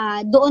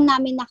 Doon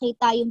namin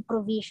nakita yung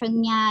provision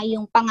niya,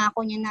 yung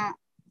pangako niya na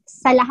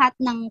sa lahat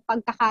ng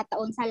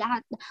pagkakataon, sa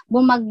lahat,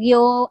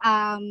 bumagyo,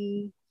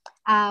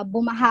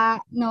 bumaha,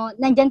 no,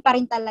 nandyan pa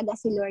rin talaga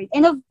si Lord.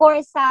 And of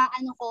course, sa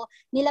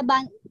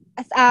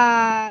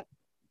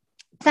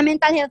sa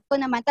mental health ko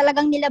naman,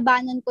 talagang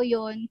nilabanan ko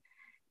yun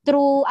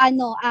through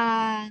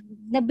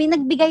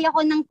nagbigay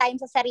ako ng time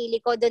sa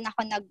sarili ko. Doon ako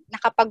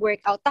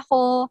nakapag-workout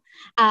ako,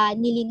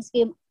 nilinis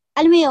ko yung,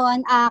 alam mo yun,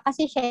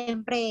 kasi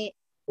syempre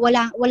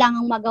wala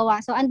nang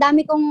magawa. So ang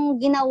dami kong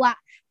ginawa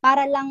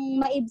para lang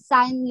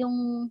maibsan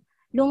yung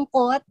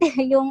lungkot,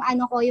 yung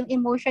yung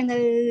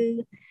emotional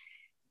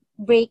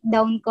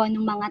breakdown ko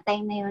nung mga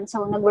time na yun.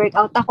 So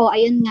nag-workout ako,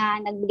 ayun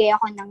nga, nagbigay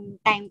ako ng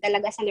time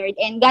talaga sa Lord.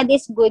 And God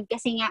is good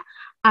kasi nga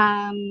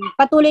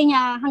patuloy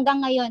niya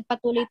hanggang ngayon,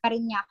 patuloy pa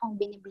rin niya akong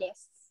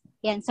binibless.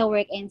 Yan, sa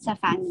work and sa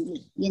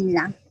family. Yun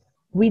lang.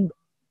 With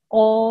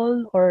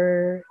all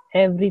or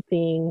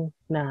everything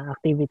na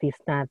activities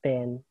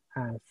natin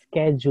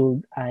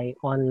scheduled ay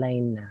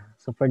online na.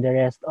 So for the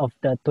rest of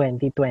the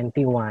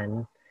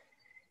 2021,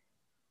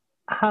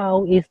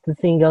 how is the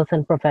Singles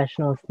and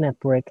Professionals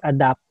Network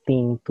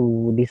adapting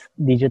to this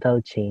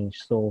digital change?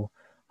 So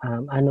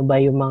ano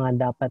ba yung mga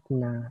dapat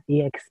na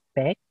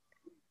i-expect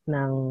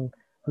ng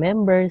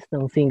members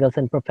ng Singles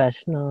and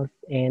Professionals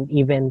and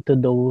even to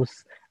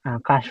those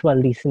casual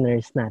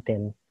listeners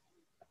natin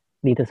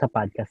dito sa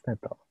podcast na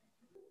to?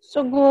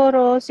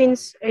 Siguro,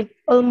 since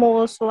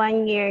almost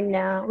 1 year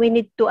na, we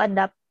need to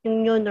adapt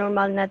yung new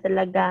normal na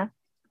talaga.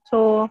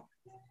 So,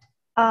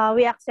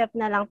 we accept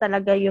na lang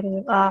talaga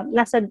yung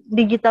nasa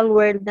digital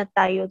world na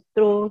tayo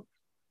through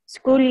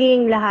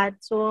schooling, lahat.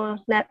 So,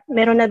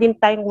 meron na din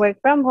tayong work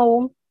from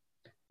home.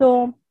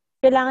 So,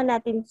 kailangan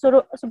natin,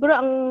 siguro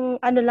ang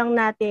lang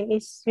natin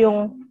is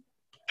yung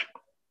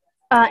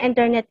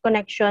internet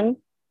connection.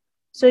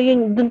 So,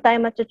 yun, dun tayo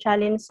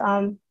matcha-challenge.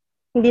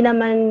 Hindi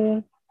naman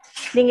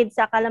lingid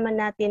sa kalaman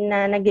natin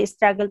na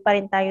nag-struggle pa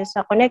rin tayo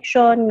sa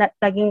connection,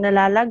 laging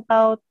nalalag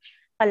out.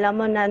 Alam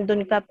mo,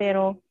 nandun ka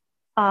pero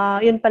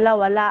yun pala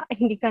wala,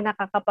 hindi ka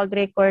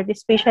nakakapag-record,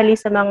 especially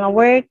sa mga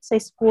work, sa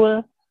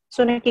school.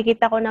 So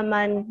nakikita ko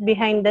naman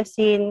behind the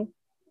scene,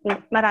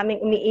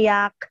 maraming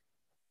umiiyak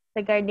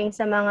regarding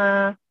sa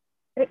mga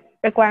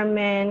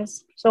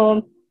requirements.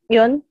 So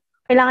yun,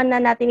 kailangan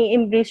na natin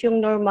i-embrace yung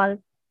normal.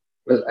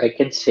 Well, I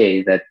can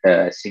say that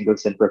the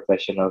Singles and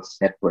Professionals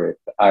Network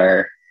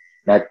are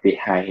not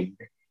behind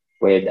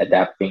with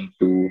adapting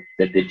to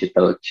the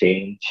digital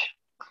change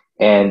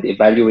and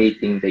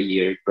evaluating the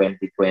year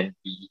 2020.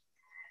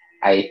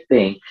 I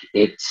think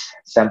it's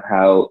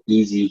somehow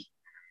easy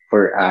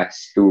for us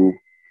to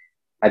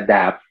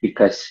adapt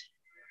because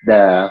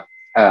the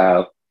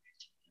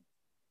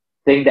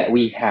thing that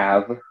we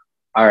have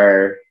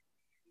are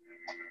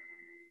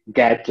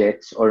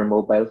gadgets or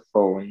mobile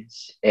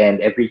phones, and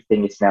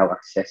everything is now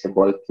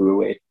accessible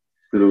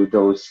through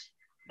those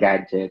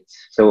gadgets.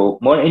 So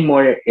more and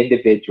more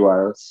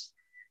individuals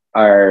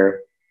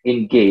are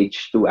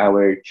engaged to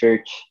our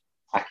church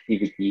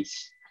activities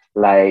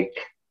like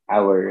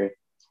our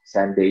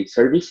Sunday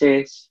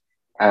services.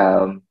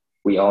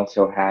 We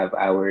also have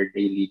our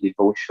daily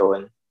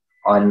devotion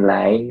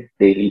online,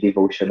 daily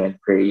devotion and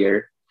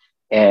prayer.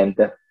 And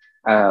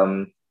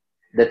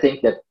the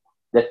thing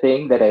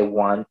that I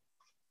want,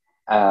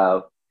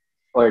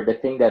 or the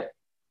thing that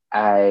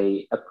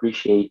I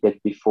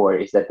appreciated before,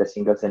 is that the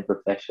Singles and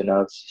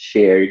Professionals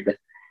shared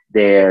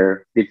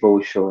their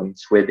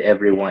devotions with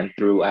everyone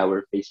through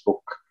our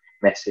Facebook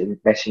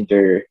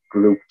Messenger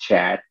group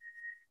chat.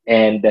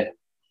 And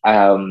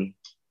um,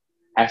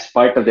 as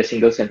part of the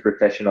Singles and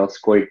Professionals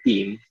core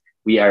team,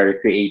 we are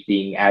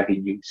creating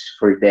avenues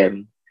for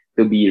them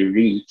to be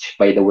reached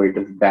by the Word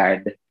of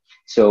God.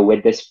 So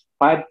with this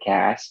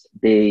podcast,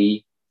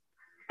 they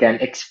can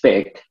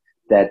expect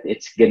that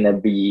it's gonna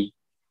be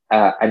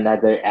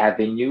another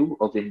avenue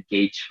of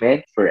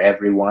engagement for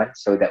everyone,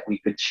 so that we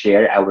could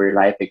share our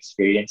life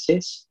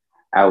experiences,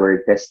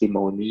 our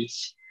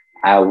testimonies,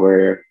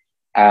 our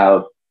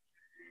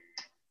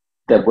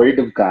the Word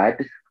of God,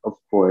 of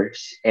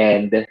course,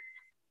 and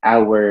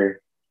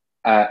our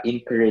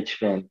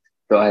encouragement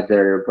to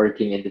other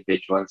working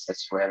individuals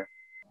as well.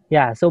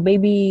 Yeah, so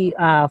maybe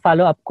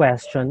follow-up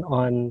question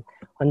on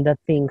the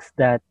things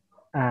that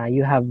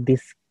you have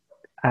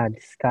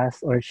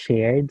discussed or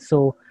shared.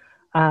 So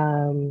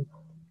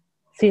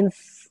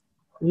since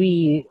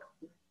we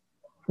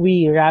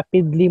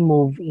rapidly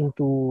move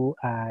into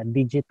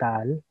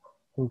digital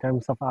in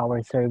terms of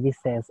our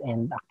services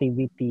and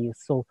activities,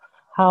 so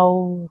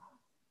how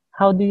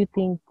do you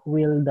think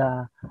will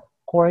the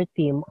core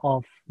team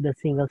of the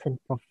Singles and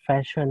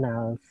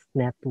Professionals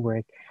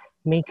Network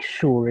make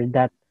sure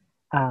that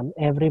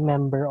every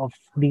member of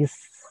this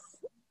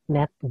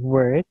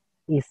network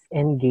is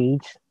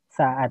engaged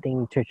sa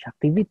ating church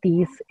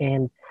activities,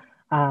 and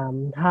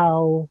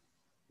how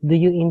do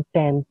you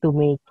intend to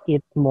make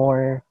it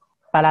more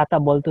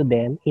palatable to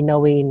them in a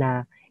way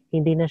na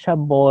hindi na siya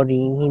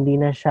boring, hindi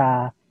na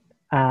siya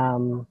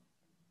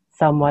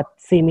somewhat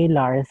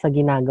similar sa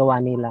ginagawa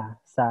nila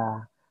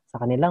sa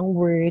kanilang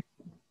work,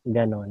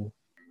 ganon.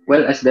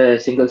 Well, as the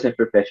singles and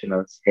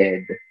professionals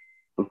head,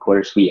 of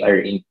course, we are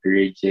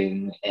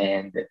encouraging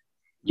and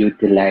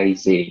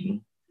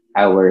utilizing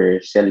our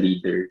cell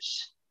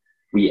leaders.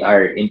 We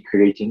are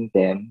encouraging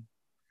them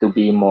to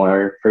be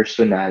more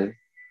personal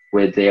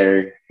with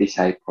their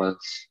disciples.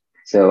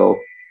 So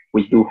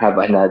we do have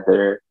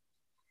another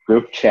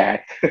group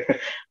chat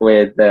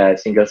with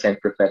singles and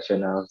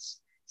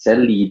professionals,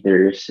 cell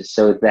leaders,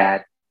 so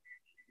that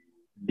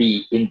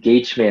the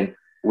engagement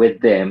with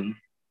them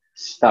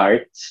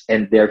starts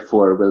and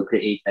therefore will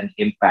create an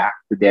impact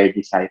to their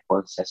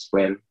disciples as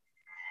well.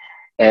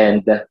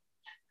 And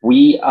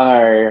we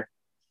are,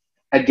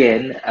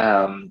 again,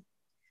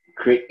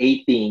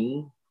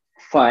 creating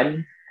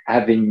fun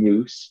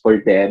avenues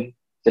for them,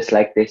 just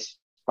like this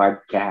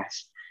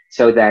podcast,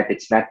 so that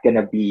it's not going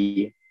to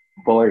be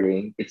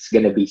boring, it's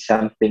going to be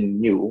something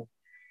new.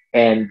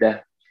 And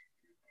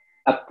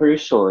a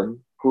person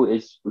who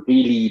is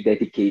really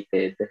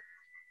dedicated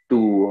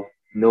to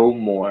know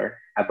more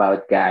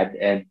about God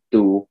and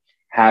to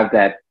have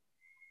that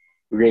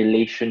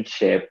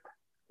relationship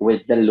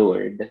with the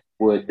Lord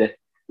would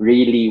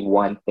really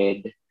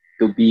wanted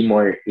to be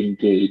more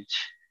engaged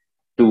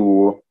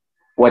to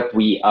what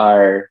we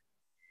are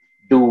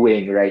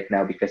doing right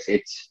now, because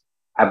it's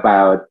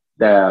about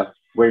the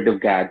word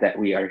of God that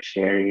we are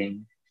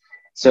sharing.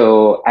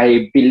 So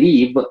I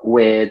believe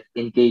with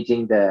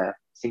engaging the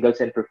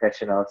singles and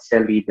professional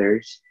cell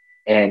leaders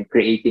and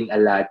creating a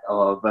lot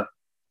of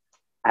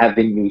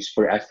avenues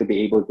for us to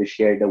be able to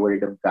share the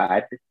word of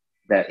God,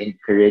 the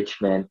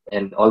encouragement,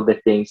 and all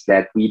the things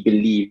that we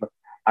believe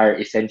are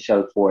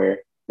essential for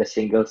the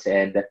singles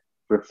and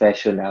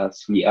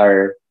professionals, we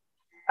are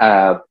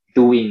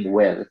doing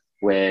well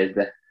with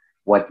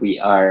what we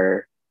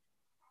are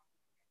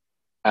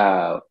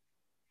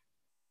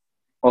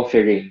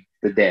offering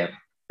to them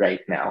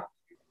right now.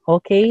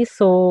 Okay,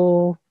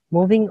 so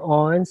moving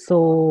on.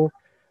 So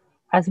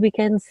as we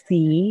can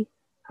see,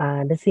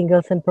 the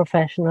Singles and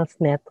Professionals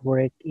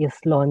Network is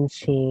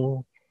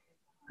launching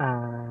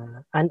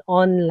an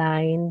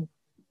online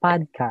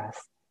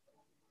podcast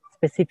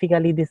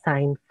specifically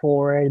designed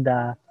for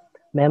the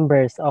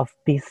members of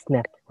this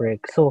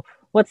network. So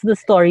what's the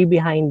story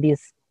behind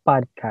this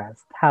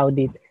podcast? How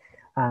did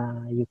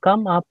you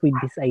come up with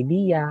this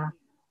idea?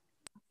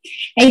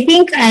 I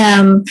think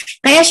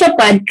kaya siya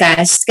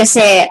podcast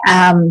kasi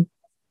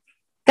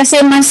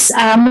mas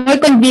more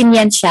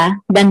convenient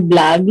siya than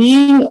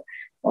vlogging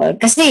or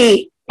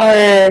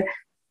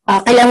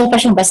kailangan mo pa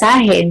siyang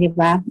basahin, di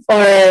ba?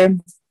 Or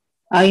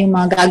yung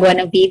mga gagawa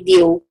ng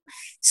video.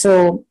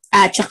 So,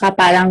 tsaka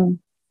parang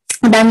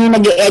ang dami yung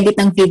nag-edit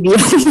ng video.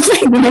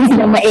 Hindi na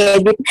nila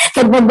ma-edit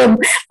pag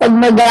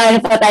mag-ano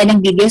pa tayo ng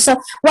video. So,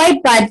 why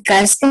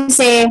podcast?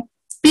 Kasi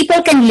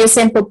people can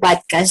listen to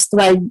podcast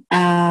while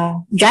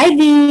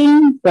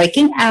driving,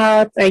 working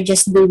out, or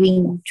just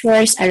doing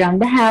chores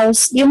around the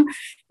house. Yung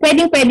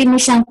pwedeng-pwede mo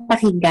siyang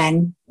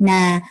pakinggan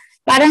na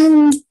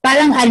parang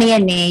ano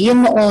yan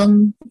yung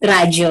noong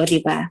radyo, di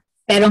ba?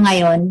 Pero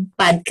ngayon,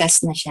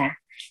 podcast na siya.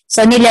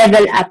 So,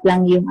 ni-level up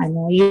lang yung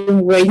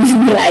word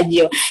ng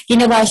radyo.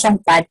 Ginawa siyang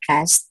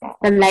podcast.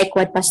 Like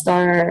what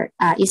Pastor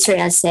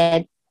Israel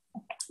said,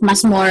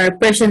 mas more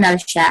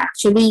personal siya.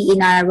 Actually,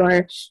 in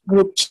our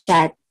group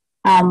chat,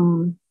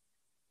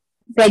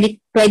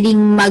 pwedeng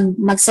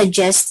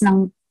mag-suggest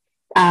ng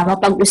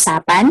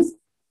mapag-usapan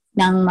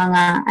ng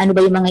mga, ano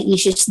ba yung mga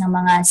issues ng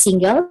mga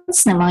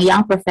singles, ng mga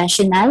young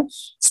professional,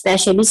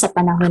 especially sa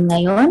panahon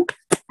ngayon.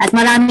 At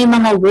marami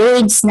mga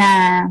words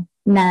na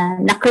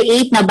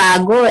create na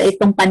bago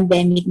itong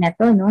pandemic na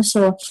to, no?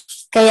 So,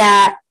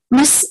 kaya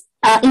mas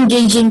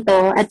engaging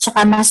to at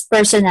saka mas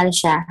personal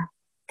siya.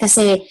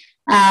 Kasi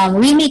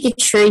we make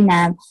it sure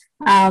na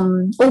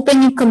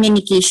open yung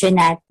communication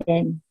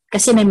natin.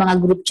 Kasi may mga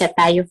group chat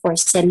tayo for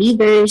cell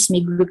leaders,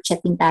 may group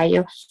chatting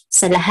tayo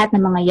sa lahat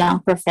ng mga young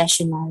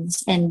professionals.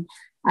 And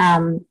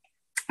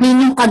yun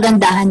yung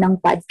kagandahan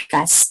ng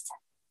podcast.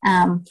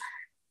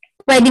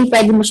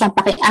 Pwede mo siyang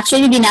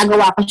actually,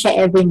 ginagawa ko siya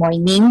every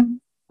morning.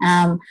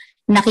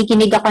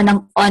 Nakikinig ako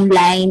ng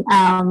online,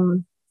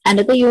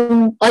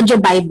 yung audio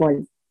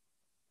Bible.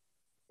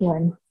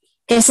 Yun.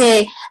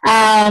 Kasi,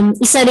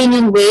 isa rin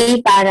yung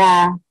way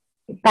para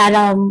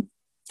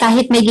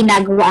kahit may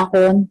ginagawa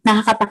ako,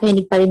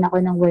 nakakapakinig pa rin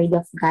ako ng Word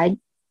of God.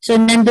 So,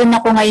 nandun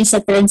ako ngayon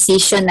sa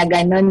transition na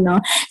gano'n,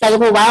 no?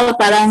 Sabi ko, wow,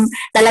 parang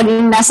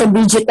talagang nasa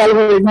digital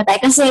world na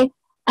tayo. Kasi,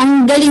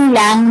 ang galing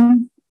lang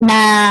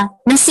na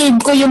na-save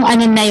ko yung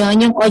na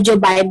yun, yung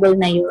audio Bible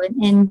na yun.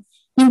 And,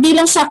 hindi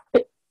lang siya,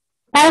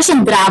 parang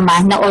siyang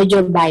drama na audio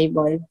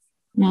Bible.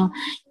 No?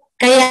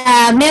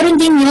 Kaya, meron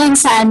din yun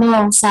sa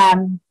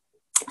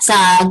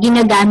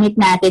ginagamit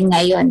natin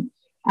ngayon.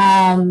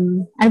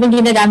 Ano bang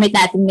ginagamit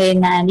natin ngayon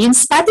na yung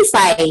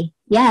Spotify.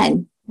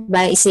 Yan.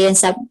 Diba? Isa yan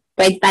sa,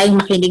 pwede tayong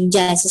makinig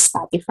dyan sa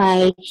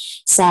Spotify.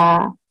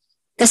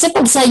 Kasi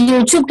pag sa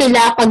YouTube,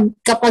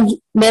 kapag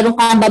meron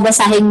kang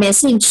babasahing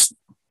message,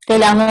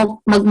 kailangan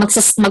mo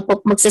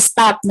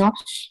magsa-stop, no?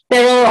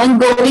 Pero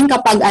ongoing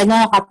kapag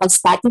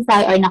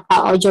Spotify or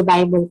naka-audio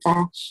Bible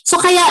ka. So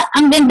kaya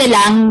ang ganda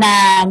lang na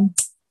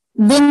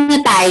dun na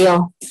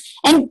tayo.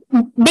 And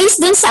based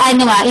dun sa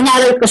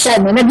inaral ko siya,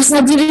 no?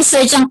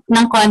 Nag-research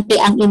ng konti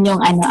ang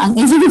inyong ang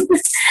inyong,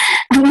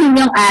 ang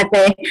inyong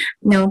ate,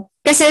 no?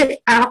 Kasi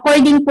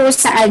according po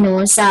sa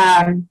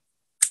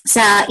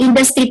sa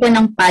industry po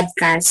ng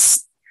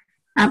podcast,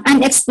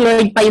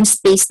 unexplored pa yung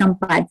space ng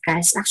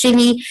podcast.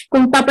 Actually,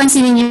 kung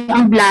papansinin niyo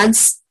ang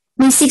vlogs,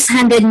 may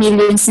 600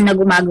 million na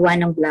gumagawa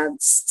ng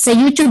vlogs. Sa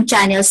YouTube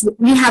channels,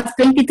 we have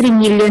 23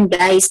 million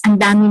guys. Ang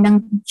dami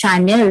ng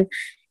channel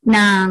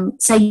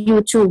sa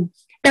YouTube.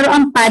 Pero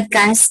ang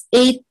podcast,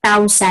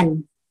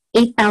 8,000.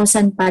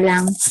 8,000 pa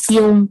lang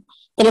yung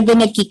talaga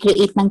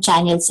nagki-create ng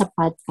channel sa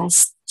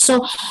podcast.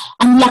 So,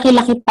 ang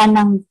laki-laki pa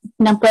ng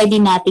pwede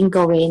natin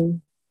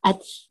gawin at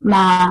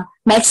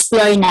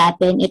ma-explore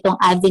natin itong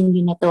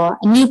avenue na to,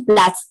 a new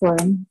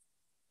platform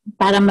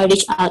para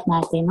ma-reach out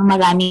natin ng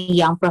maraming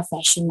young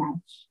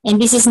professional.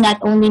 And this is not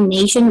only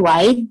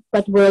nationwide,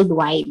 but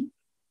worldwide.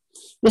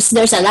 Because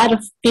there's a lot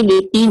of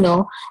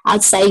Filipino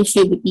outside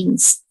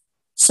Philippines.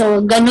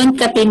 So, ganun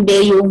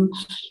katindi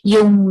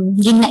yung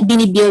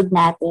binibuild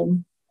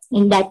natin.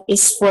 And that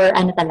is for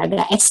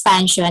talaga,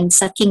 expansion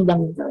sa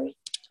Kingdom Lord.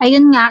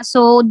 Ayun nga,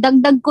 so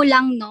dagdag ko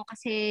lang, no,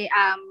 kasi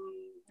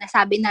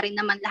nasabi na rin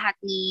naman lahat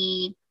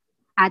ni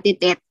Ate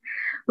Tet.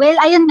 Well,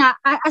 ayun nga,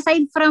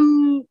 aside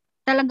from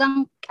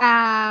talagang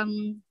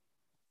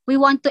we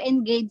want to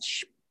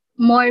engage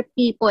more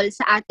people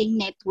sa ating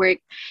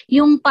network,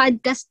 yung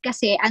podcast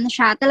kasi,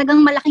 talagang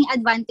malaking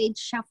advantage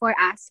siya for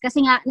us.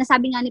 Kasi nga,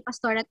 nasabi nga ni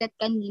Pastora Tet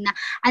kanina,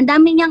 ang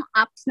dami niyang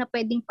apps na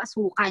pwedeng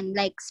pasukan,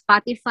 like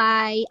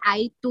Spotify,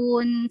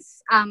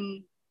 iTunes,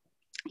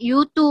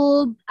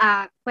 YouTube,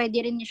 pwede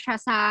rin siya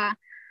sa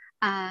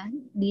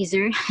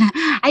Deezer.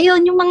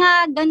 Ayun, yung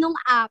mga ganong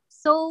app.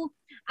 So,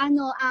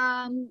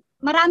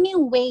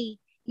 maraming way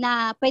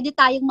na pwede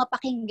tayong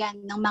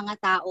mapakinggan ng mga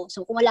tao.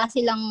 So, kung wala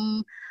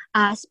silang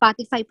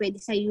Spotify, pwede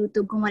sa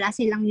YouTube. Kung wala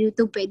silang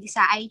YouTube, pwede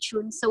sa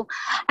iTunes. So,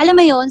 alam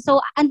mo yun?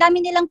 So, ang dami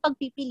nilang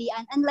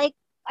pagpipilian.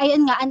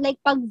 Unlike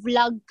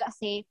pag-vlog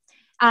kasi,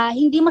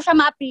 hindi mo siya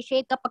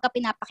ma-appreciate kapag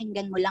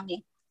pinapakinggan mo lang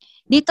eh.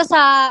 Dito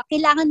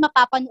kailangan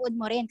mapapanood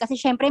mo rin kasi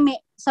syempre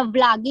sa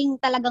vlogging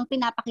talagang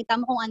pinapakita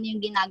mo kung ano yung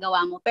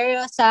ginagawa mo.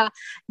 Pero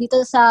dito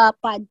sa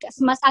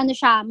podcast, mas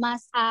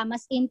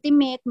mas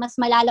intimate, mas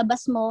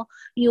malalabas mo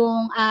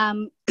yung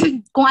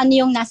kung ano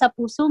yung nasa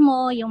puso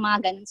mo, yung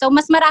mga ganun. So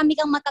mas marami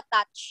kang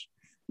matatouch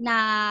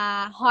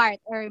na heart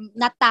or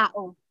na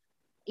tao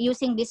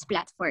using this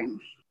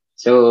platform.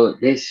 So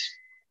this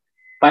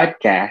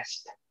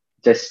podcast,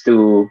 just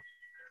to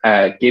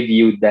give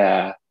you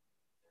the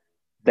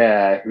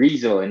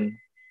reason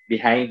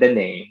behind the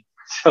name.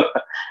 So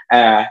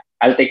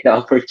I'll take the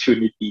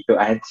opportunity to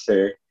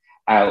answer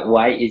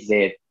why is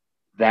it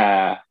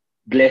the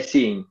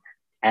blessing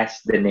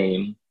as the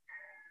name.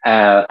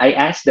 I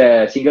asked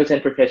the Singles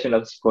and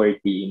Professionals core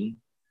team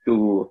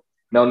to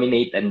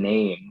nominate a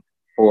name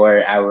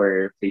for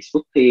our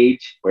Facebook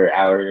page, for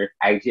our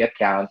IG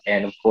account,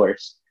 and of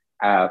course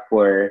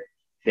for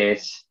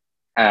this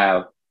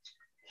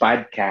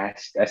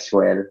podcast as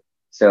well.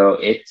 So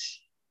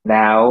it's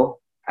now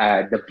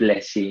the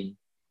blessing.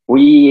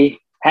 We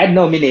had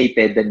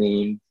nominated the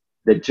name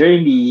The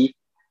Journey,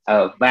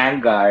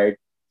 Vanguard,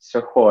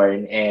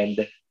 Sohorn, and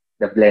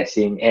The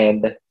Blessing.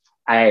 And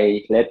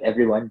I let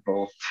everyone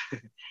vote.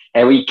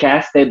 And we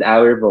casted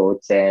our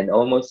votes, and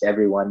almost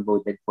everyone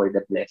voted for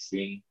The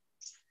Blessing.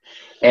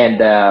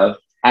 And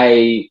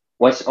I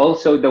was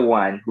also the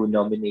one who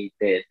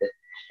nominated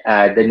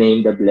the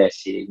name The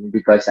Blessing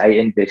because I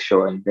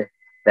envisioned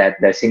that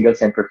the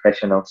Singles and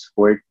Professionals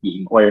core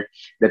team, or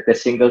that the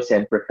Singles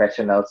and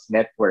Professionals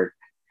network,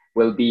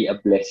 will be a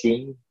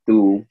blessing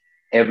to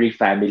every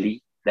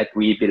family that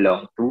we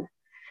belong to,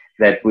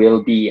 that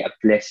will be a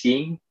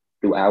blessing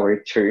to our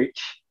church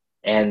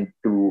and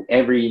to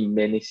every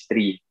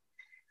ministry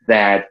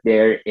that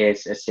there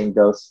is a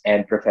singles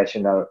and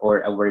professional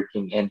or a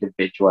working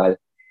individual,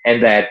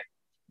 and that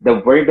the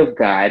Word of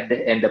God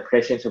and the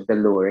presence of the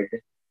Lord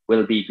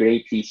will be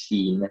greatly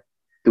seen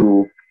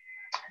to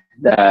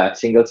the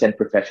Singles and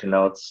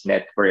Professionals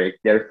network,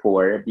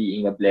 therefore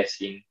being a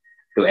blessing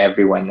to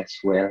everyone as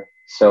well.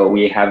 So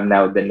we have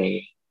now the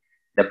name,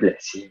 The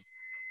Blessing,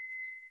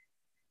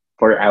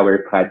 for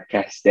our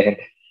podcast and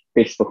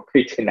Facebook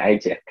page and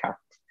IG account.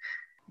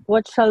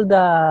 What shall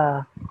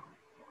the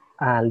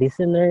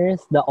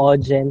listeners, the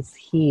audience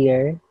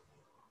here,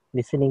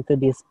 listening to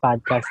this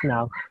podcast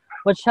now,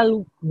 what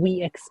shall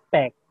we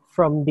expect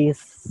from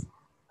this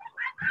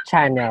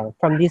channel,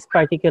 from this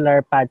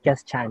particular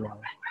podcast channel?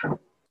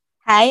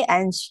 Hi,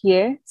 Ange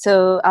here.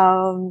 So,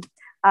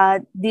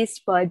 this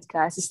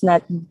podcast is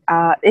not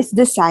it's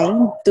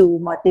designed to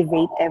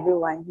motivate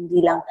everyone.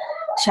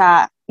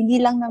 Hindi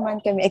lang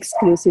naman kami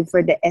exclusive for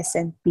the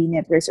SNP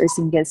networks or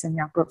singles and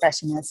young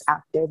professionals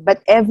out there,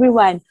 but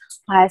everyone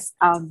has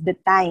the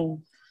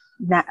time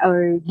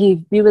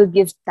we will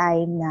give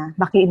time na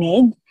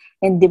makinig.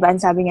 And di ba,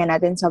 sabi nga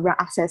natin, sobrang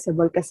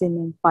accessible kasi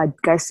ng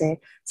podcast eh.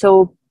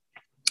 So,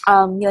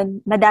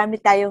 yun,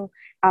 madami tayong,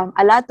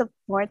 a lot of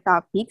more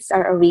topics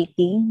are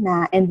awaiting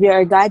and we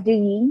are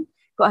gathering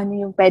kung ano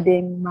yung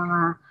pwedeng mga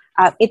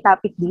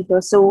i-topic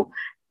dito. So,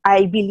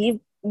 I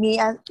believe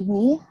me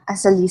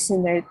as a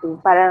listener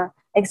too, para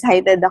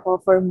excited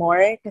ako for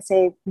more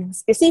kasi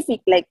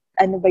specific, like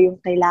ano ba yung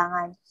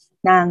kailangan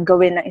ng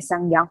gawin ng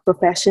isang young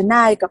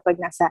professional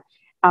kapag nasa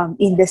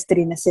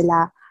industry na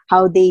sila,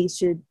 how they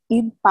should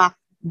impact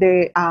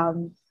their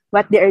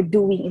what they are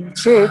doing in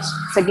church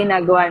sa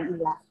ginagawa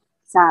nila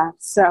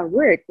sa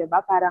work, diba?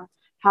 Parang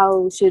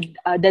how should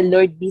the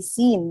Lord be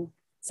seen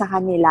sa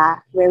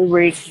kanila while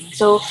working.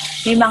 So,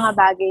 may mga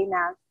bagay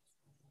na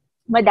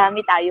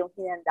madami tayong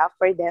hinanda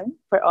for them,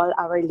 for all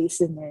our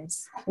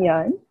listeners.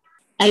 Yun.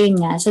 Ayun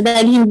nga. So,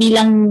 dahil hindi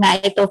lang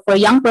nga ito for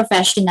young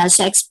professionals,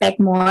 so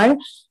expect more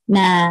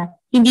na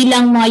hindi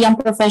lang mga young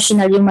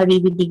professional yung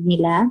maririnig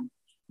nila,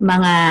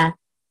 mga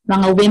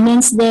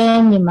women's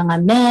din, yung mga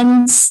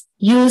men's,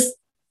 youth,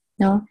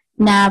 no,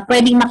 na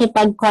pwedeng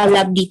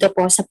makipag-collab dito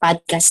po sa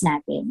podcast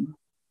natin.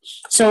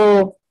 So,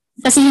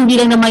 kasi hindi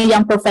lang naman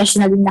young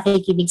professional yung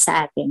nakikinig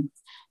sa atin.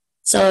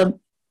 So,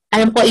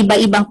 alam ko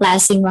iba-ibang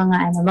klaseng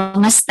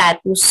mga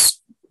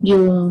status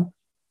yung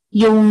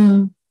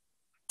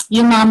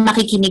mga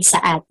makikinig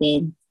sa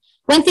atin.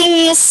 One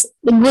thing is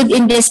good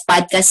in this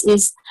podcast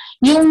is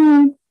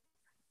yung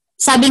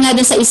sabi nga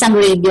doon sa isang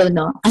radio,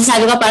 no? Kasi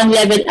sabi ko parang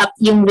level up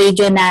yung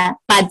radio na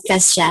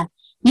podcast siya.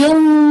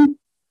 Yung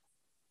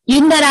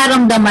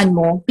nararamdaman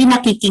mo,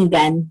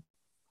 pinakikinggan.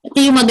 Ito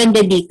yung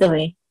maganda dito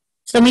eh.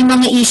 So may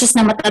mga issues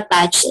na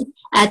matatouch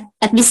at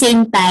the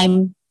same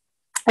time,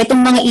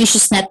 itong mga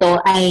issues na to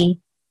ay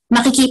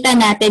makikita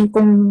natin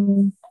kung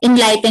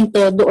enlightened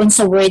to doon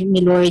sa word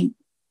ni Lord.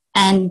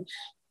 And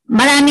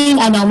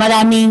maraming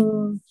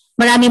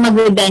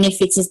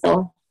mag-benefits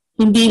ito.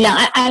 Hindi lang,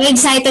 I'm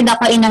excited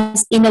ako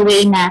in a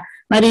way na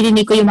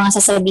maririnig ko yung mga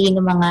sasabihin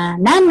ng mga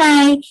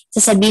nanay,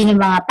 sasabihin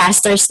ng mga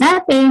pastors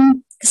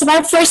natin. Kasi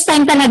parang first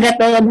time talaga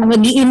to na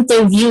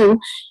mag-i-interview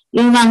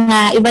yung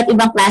mga iba't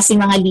ibang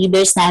klaseng mga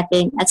leaders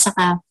natin at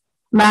saka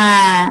mga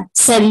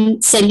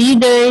cell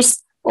leaders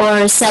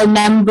or cell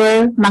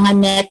member, mga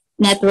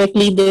network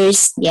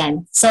leaders,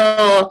 yan. So,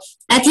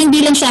 at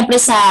hindi lang syempre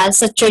sa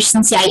church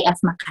ng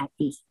CIF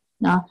Makati,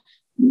 no?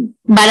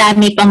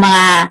 Marami pang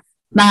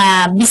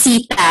mga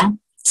bisita.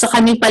 So,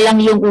 kami pa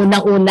lang yung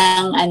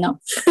unang-unang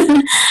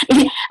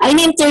an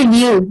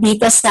interview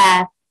dito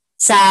sa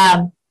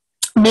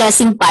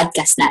Blessing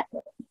Podcast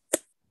natin.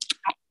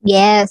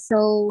 Yes,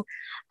 so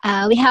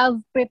we have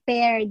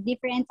prepared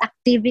different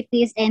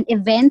activities and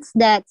events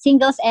that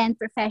singles and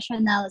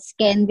professionals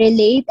can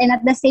relate and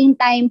at the same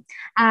time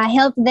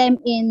help them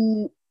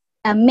in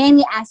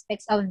many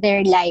aspects of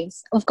their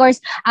lives. Of course,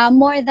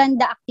 more than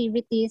the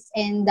activities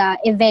and the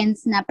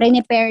events na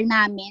prepare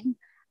namin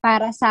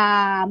para sa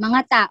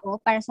mga tao,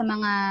 para sa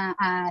mga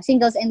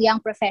singles and young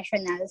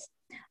professionals.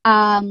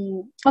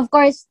 Of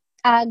course,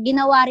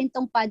 ginawa rin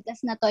tong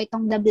podcast na to,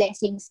 itong The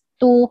Blessings,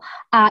 to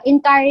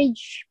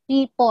encourage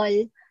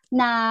people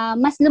na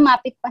mas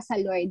lumapit pa sa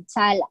Lord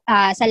sa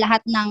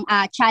lahat ng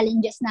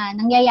challenges na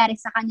nangyayari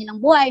sa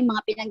kanilang buhay,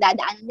 mga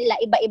pinagdadaanan nila,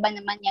 iba-iba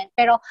naman yan.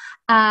 Pero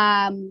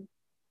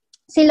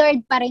si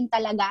Lord pa rin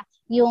talaga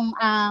yung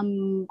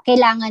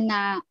kailangan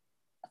na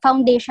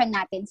foundation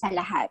natin sa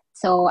lahat.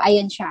 So,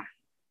 ayun siya.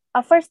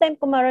 First time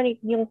ko marinig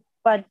yung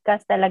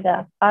podcast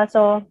talaga.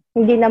 So,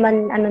 hindi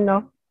naman,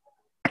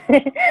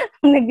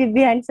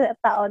 nagbibihan sa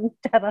taon.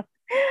 Charot.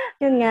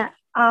 Yun nga,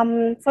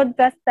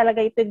 podcast talaga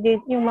ito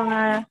yung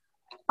mga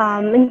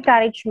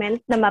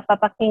encouragement na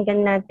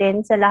mapapakinggan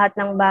natin sa lahat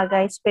ng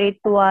bagay,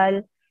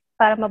 spiritual,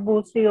 para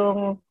mabuso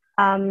yung,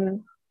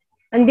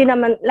 hindi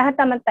naman, lahat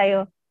naman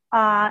tayo,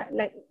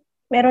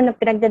 meron na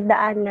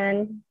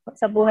pinagdadaanan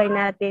sa buhay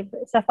natin,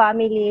 sa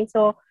family.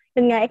 So,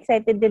 yun nga,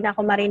 excited din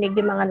ako marinig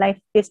yung mga life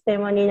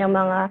testimony ng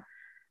mga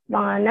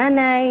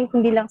nanay.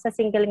 Hindi lang sa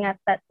single nga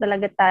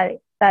talaga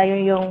tayo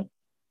yung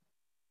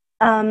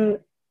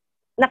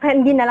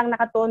hindi na lang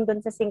nakatuon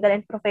doon sa single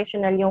and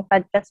professional yung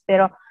podcast,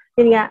 pero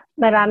yun nga,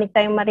 marami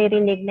tayong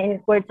maririnig na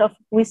words of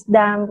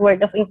wisdom,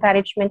 word of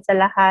encouragement sa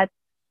lahat.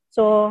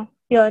 So,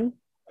 yun,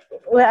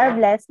 we are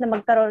blessed na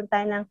magkaroon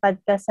tayo ng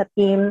podcast sa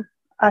team,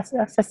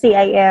 sa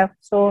CIF.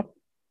 So,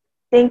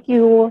 thank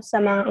you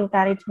sa mga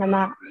encourage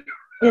na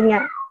yun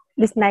nga,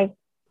 this night.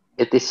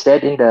 It is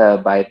said in the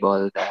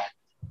Bible that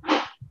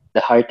the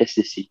heart is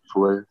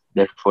deceitful,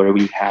 therefore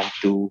we have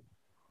to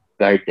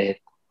guard it.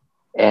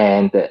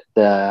 And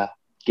the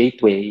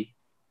gateway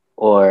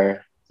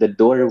or the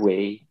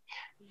doorway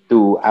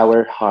to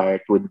our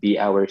heart would be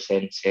our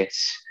senses,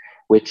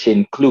 which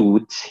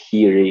includes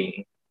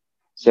hearing.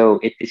 So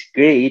it is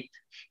great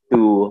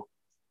to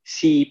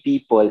see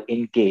people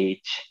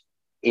engage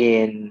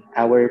in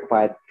our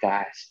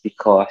podcast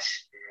because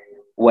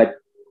what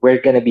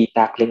we're going to be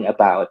tackling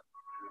about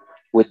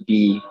would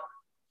be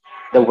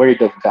the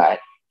Word of God,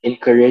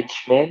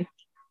 encouragement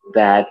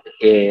that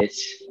is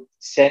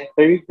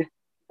centered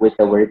with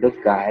the Word of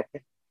God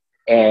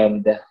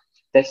and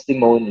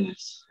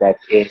testimonies that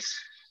is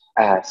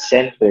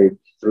centered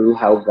through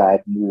how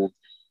God moved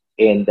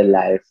in the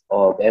life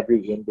of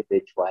every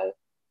individual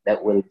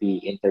that will be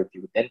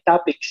interviewed, and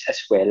topics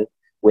as well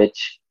which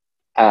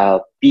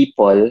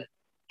people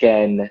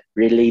can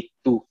relate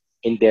to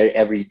in their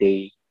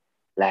everyday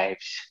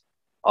lives,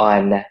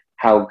 on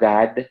how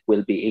God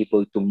will be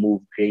able to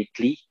move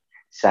greatly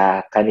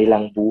sa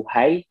kanilang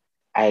buhay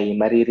ay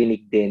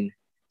maririnig din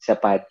sa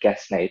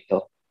podcast na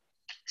ito.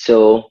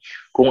 So,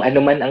 kung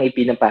ano man ang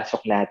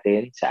ipinapasok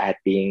natin sa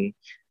ating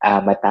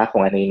mata,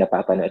 kung ano yung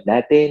napapanood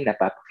natin,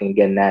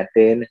 napapakinggan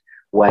natin,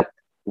 what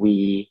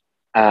we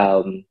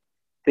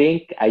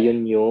think,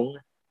 ayun yung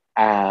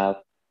uh,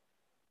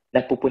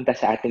 napupunta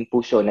sa ating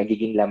puso,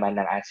 nagiging laman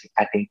ng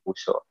ating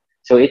puso.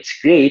 So, it's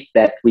great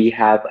that we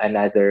have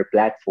another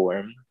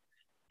platform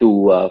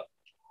to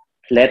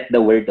let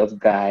the Word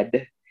of God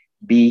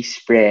be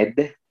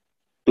spread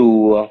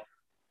to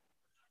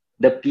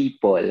the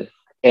people,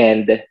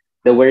 and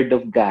the Word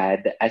of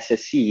God as a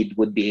seed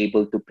would be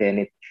able to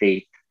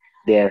penetrate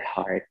their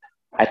heart.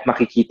 At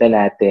makikita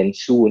natin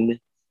soon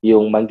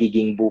yung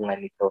magiging bunga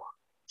nito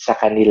sa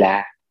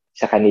kanila,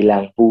 sa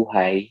kanilang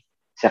buhay,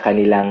 sa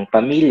kanilang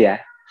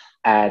pamilya,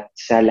 at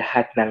sa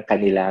lahat ng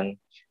kanilang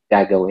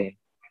gagawin.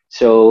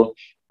 So,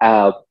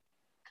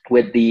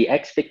 with the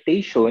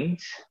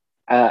expectations,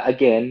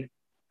 again,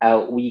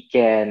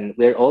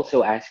 we're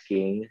also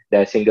asking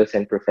the Singles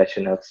and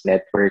Professionals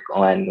Network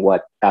on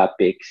what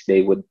topics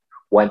they would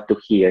want to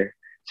hear,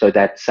 so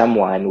that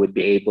someone would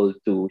be able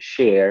to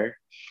share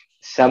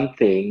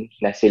something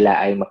na sila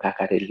ay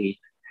makaka-relate.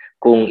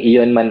 Kung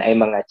iyon man ay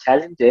mga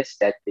challenges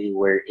that they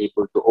were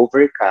able to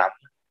overcome,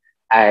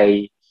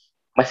 ay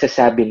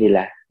masasabi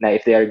nila na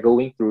if they are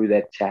going through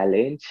that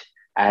challenge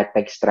at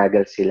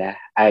nag-struggle sila,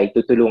 ay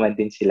tutulungan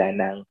din sila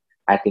ng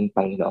ating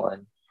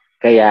Panginoon.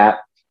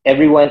 Kaya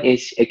everyone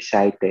is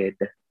excited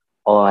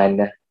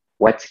on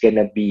what's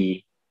gonna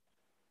be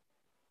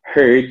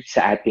heard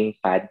sa ating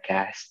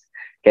podcast.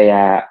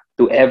 Kaya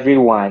to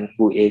everyone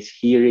who is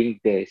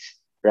hearing this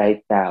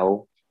right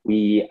now,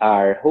 we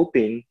are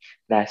hoping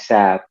na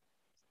sa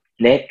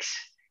next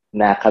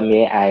na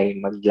kami ay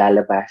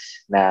maglalabas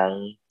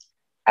ng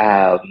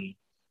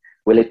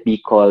will it be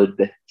called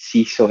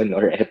season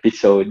or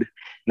episode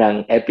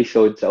ng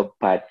episodes of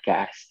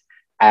podcast,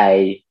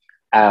 ay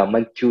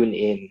mag-tune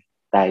in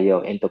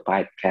tayo into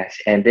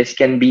podcast. And this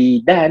can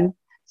be done,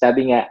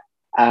 sabi nga,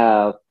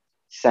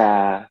 sa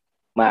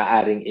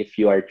maaaring if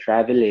you are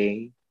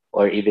traveling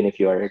or even if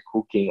you are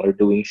cooking or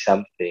doing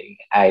something,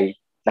 ay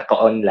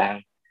naka-on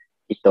lang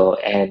ito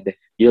and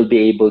you'll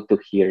be able to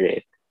hear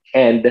it.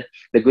 And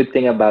the good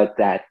thing about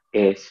that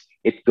is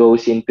it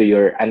goes into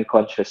your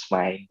unconscious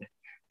mind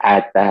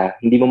at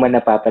hindi mo man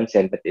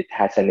napapansin, but it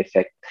has an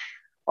effect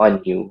on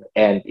you.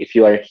 And if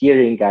you are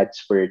hearing God's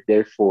word,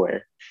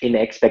 therefore,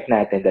 ina-expect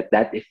natin that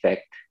that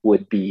effect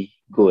would be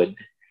good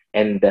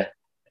and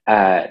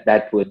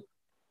that would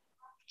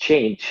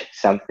change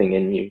something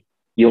in you.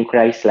 Yung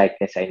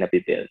Christ-likeness ay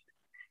nabibuild.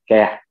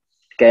 Kaya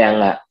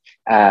nga,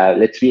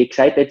 let's be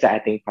excited sa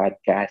ating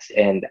podcast,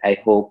 and I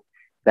hope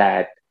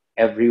that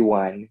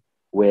everyone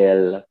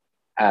will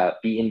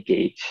be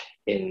engaged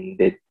in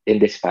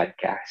this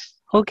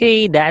podcast.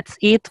 Okay, that's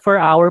it for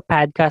our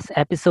podcast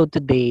episode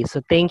today. So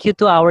thank you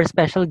to our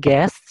special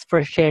guests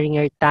for sharing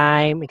your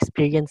time,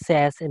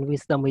 experiences, and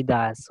wisdom with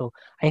us. So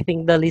I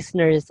think the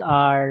listeners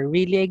are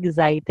really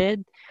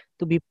excited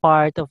to be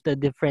part of the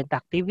different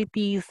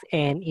activities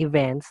and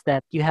events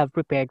that you have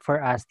prepared for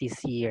us this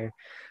year.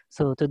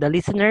 So to the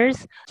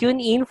listeners,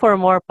 tune in for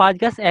more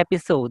podcast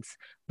episodes.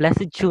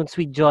 Blessed Tunes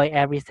with Joy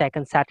every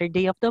second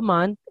Saturday of the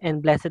month,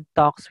 and Blessed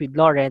Talks with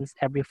Lawrence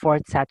every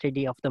fourth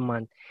Saturday of the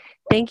month.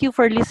 Thank you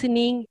for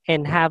listening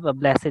and have a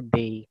blessed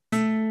day.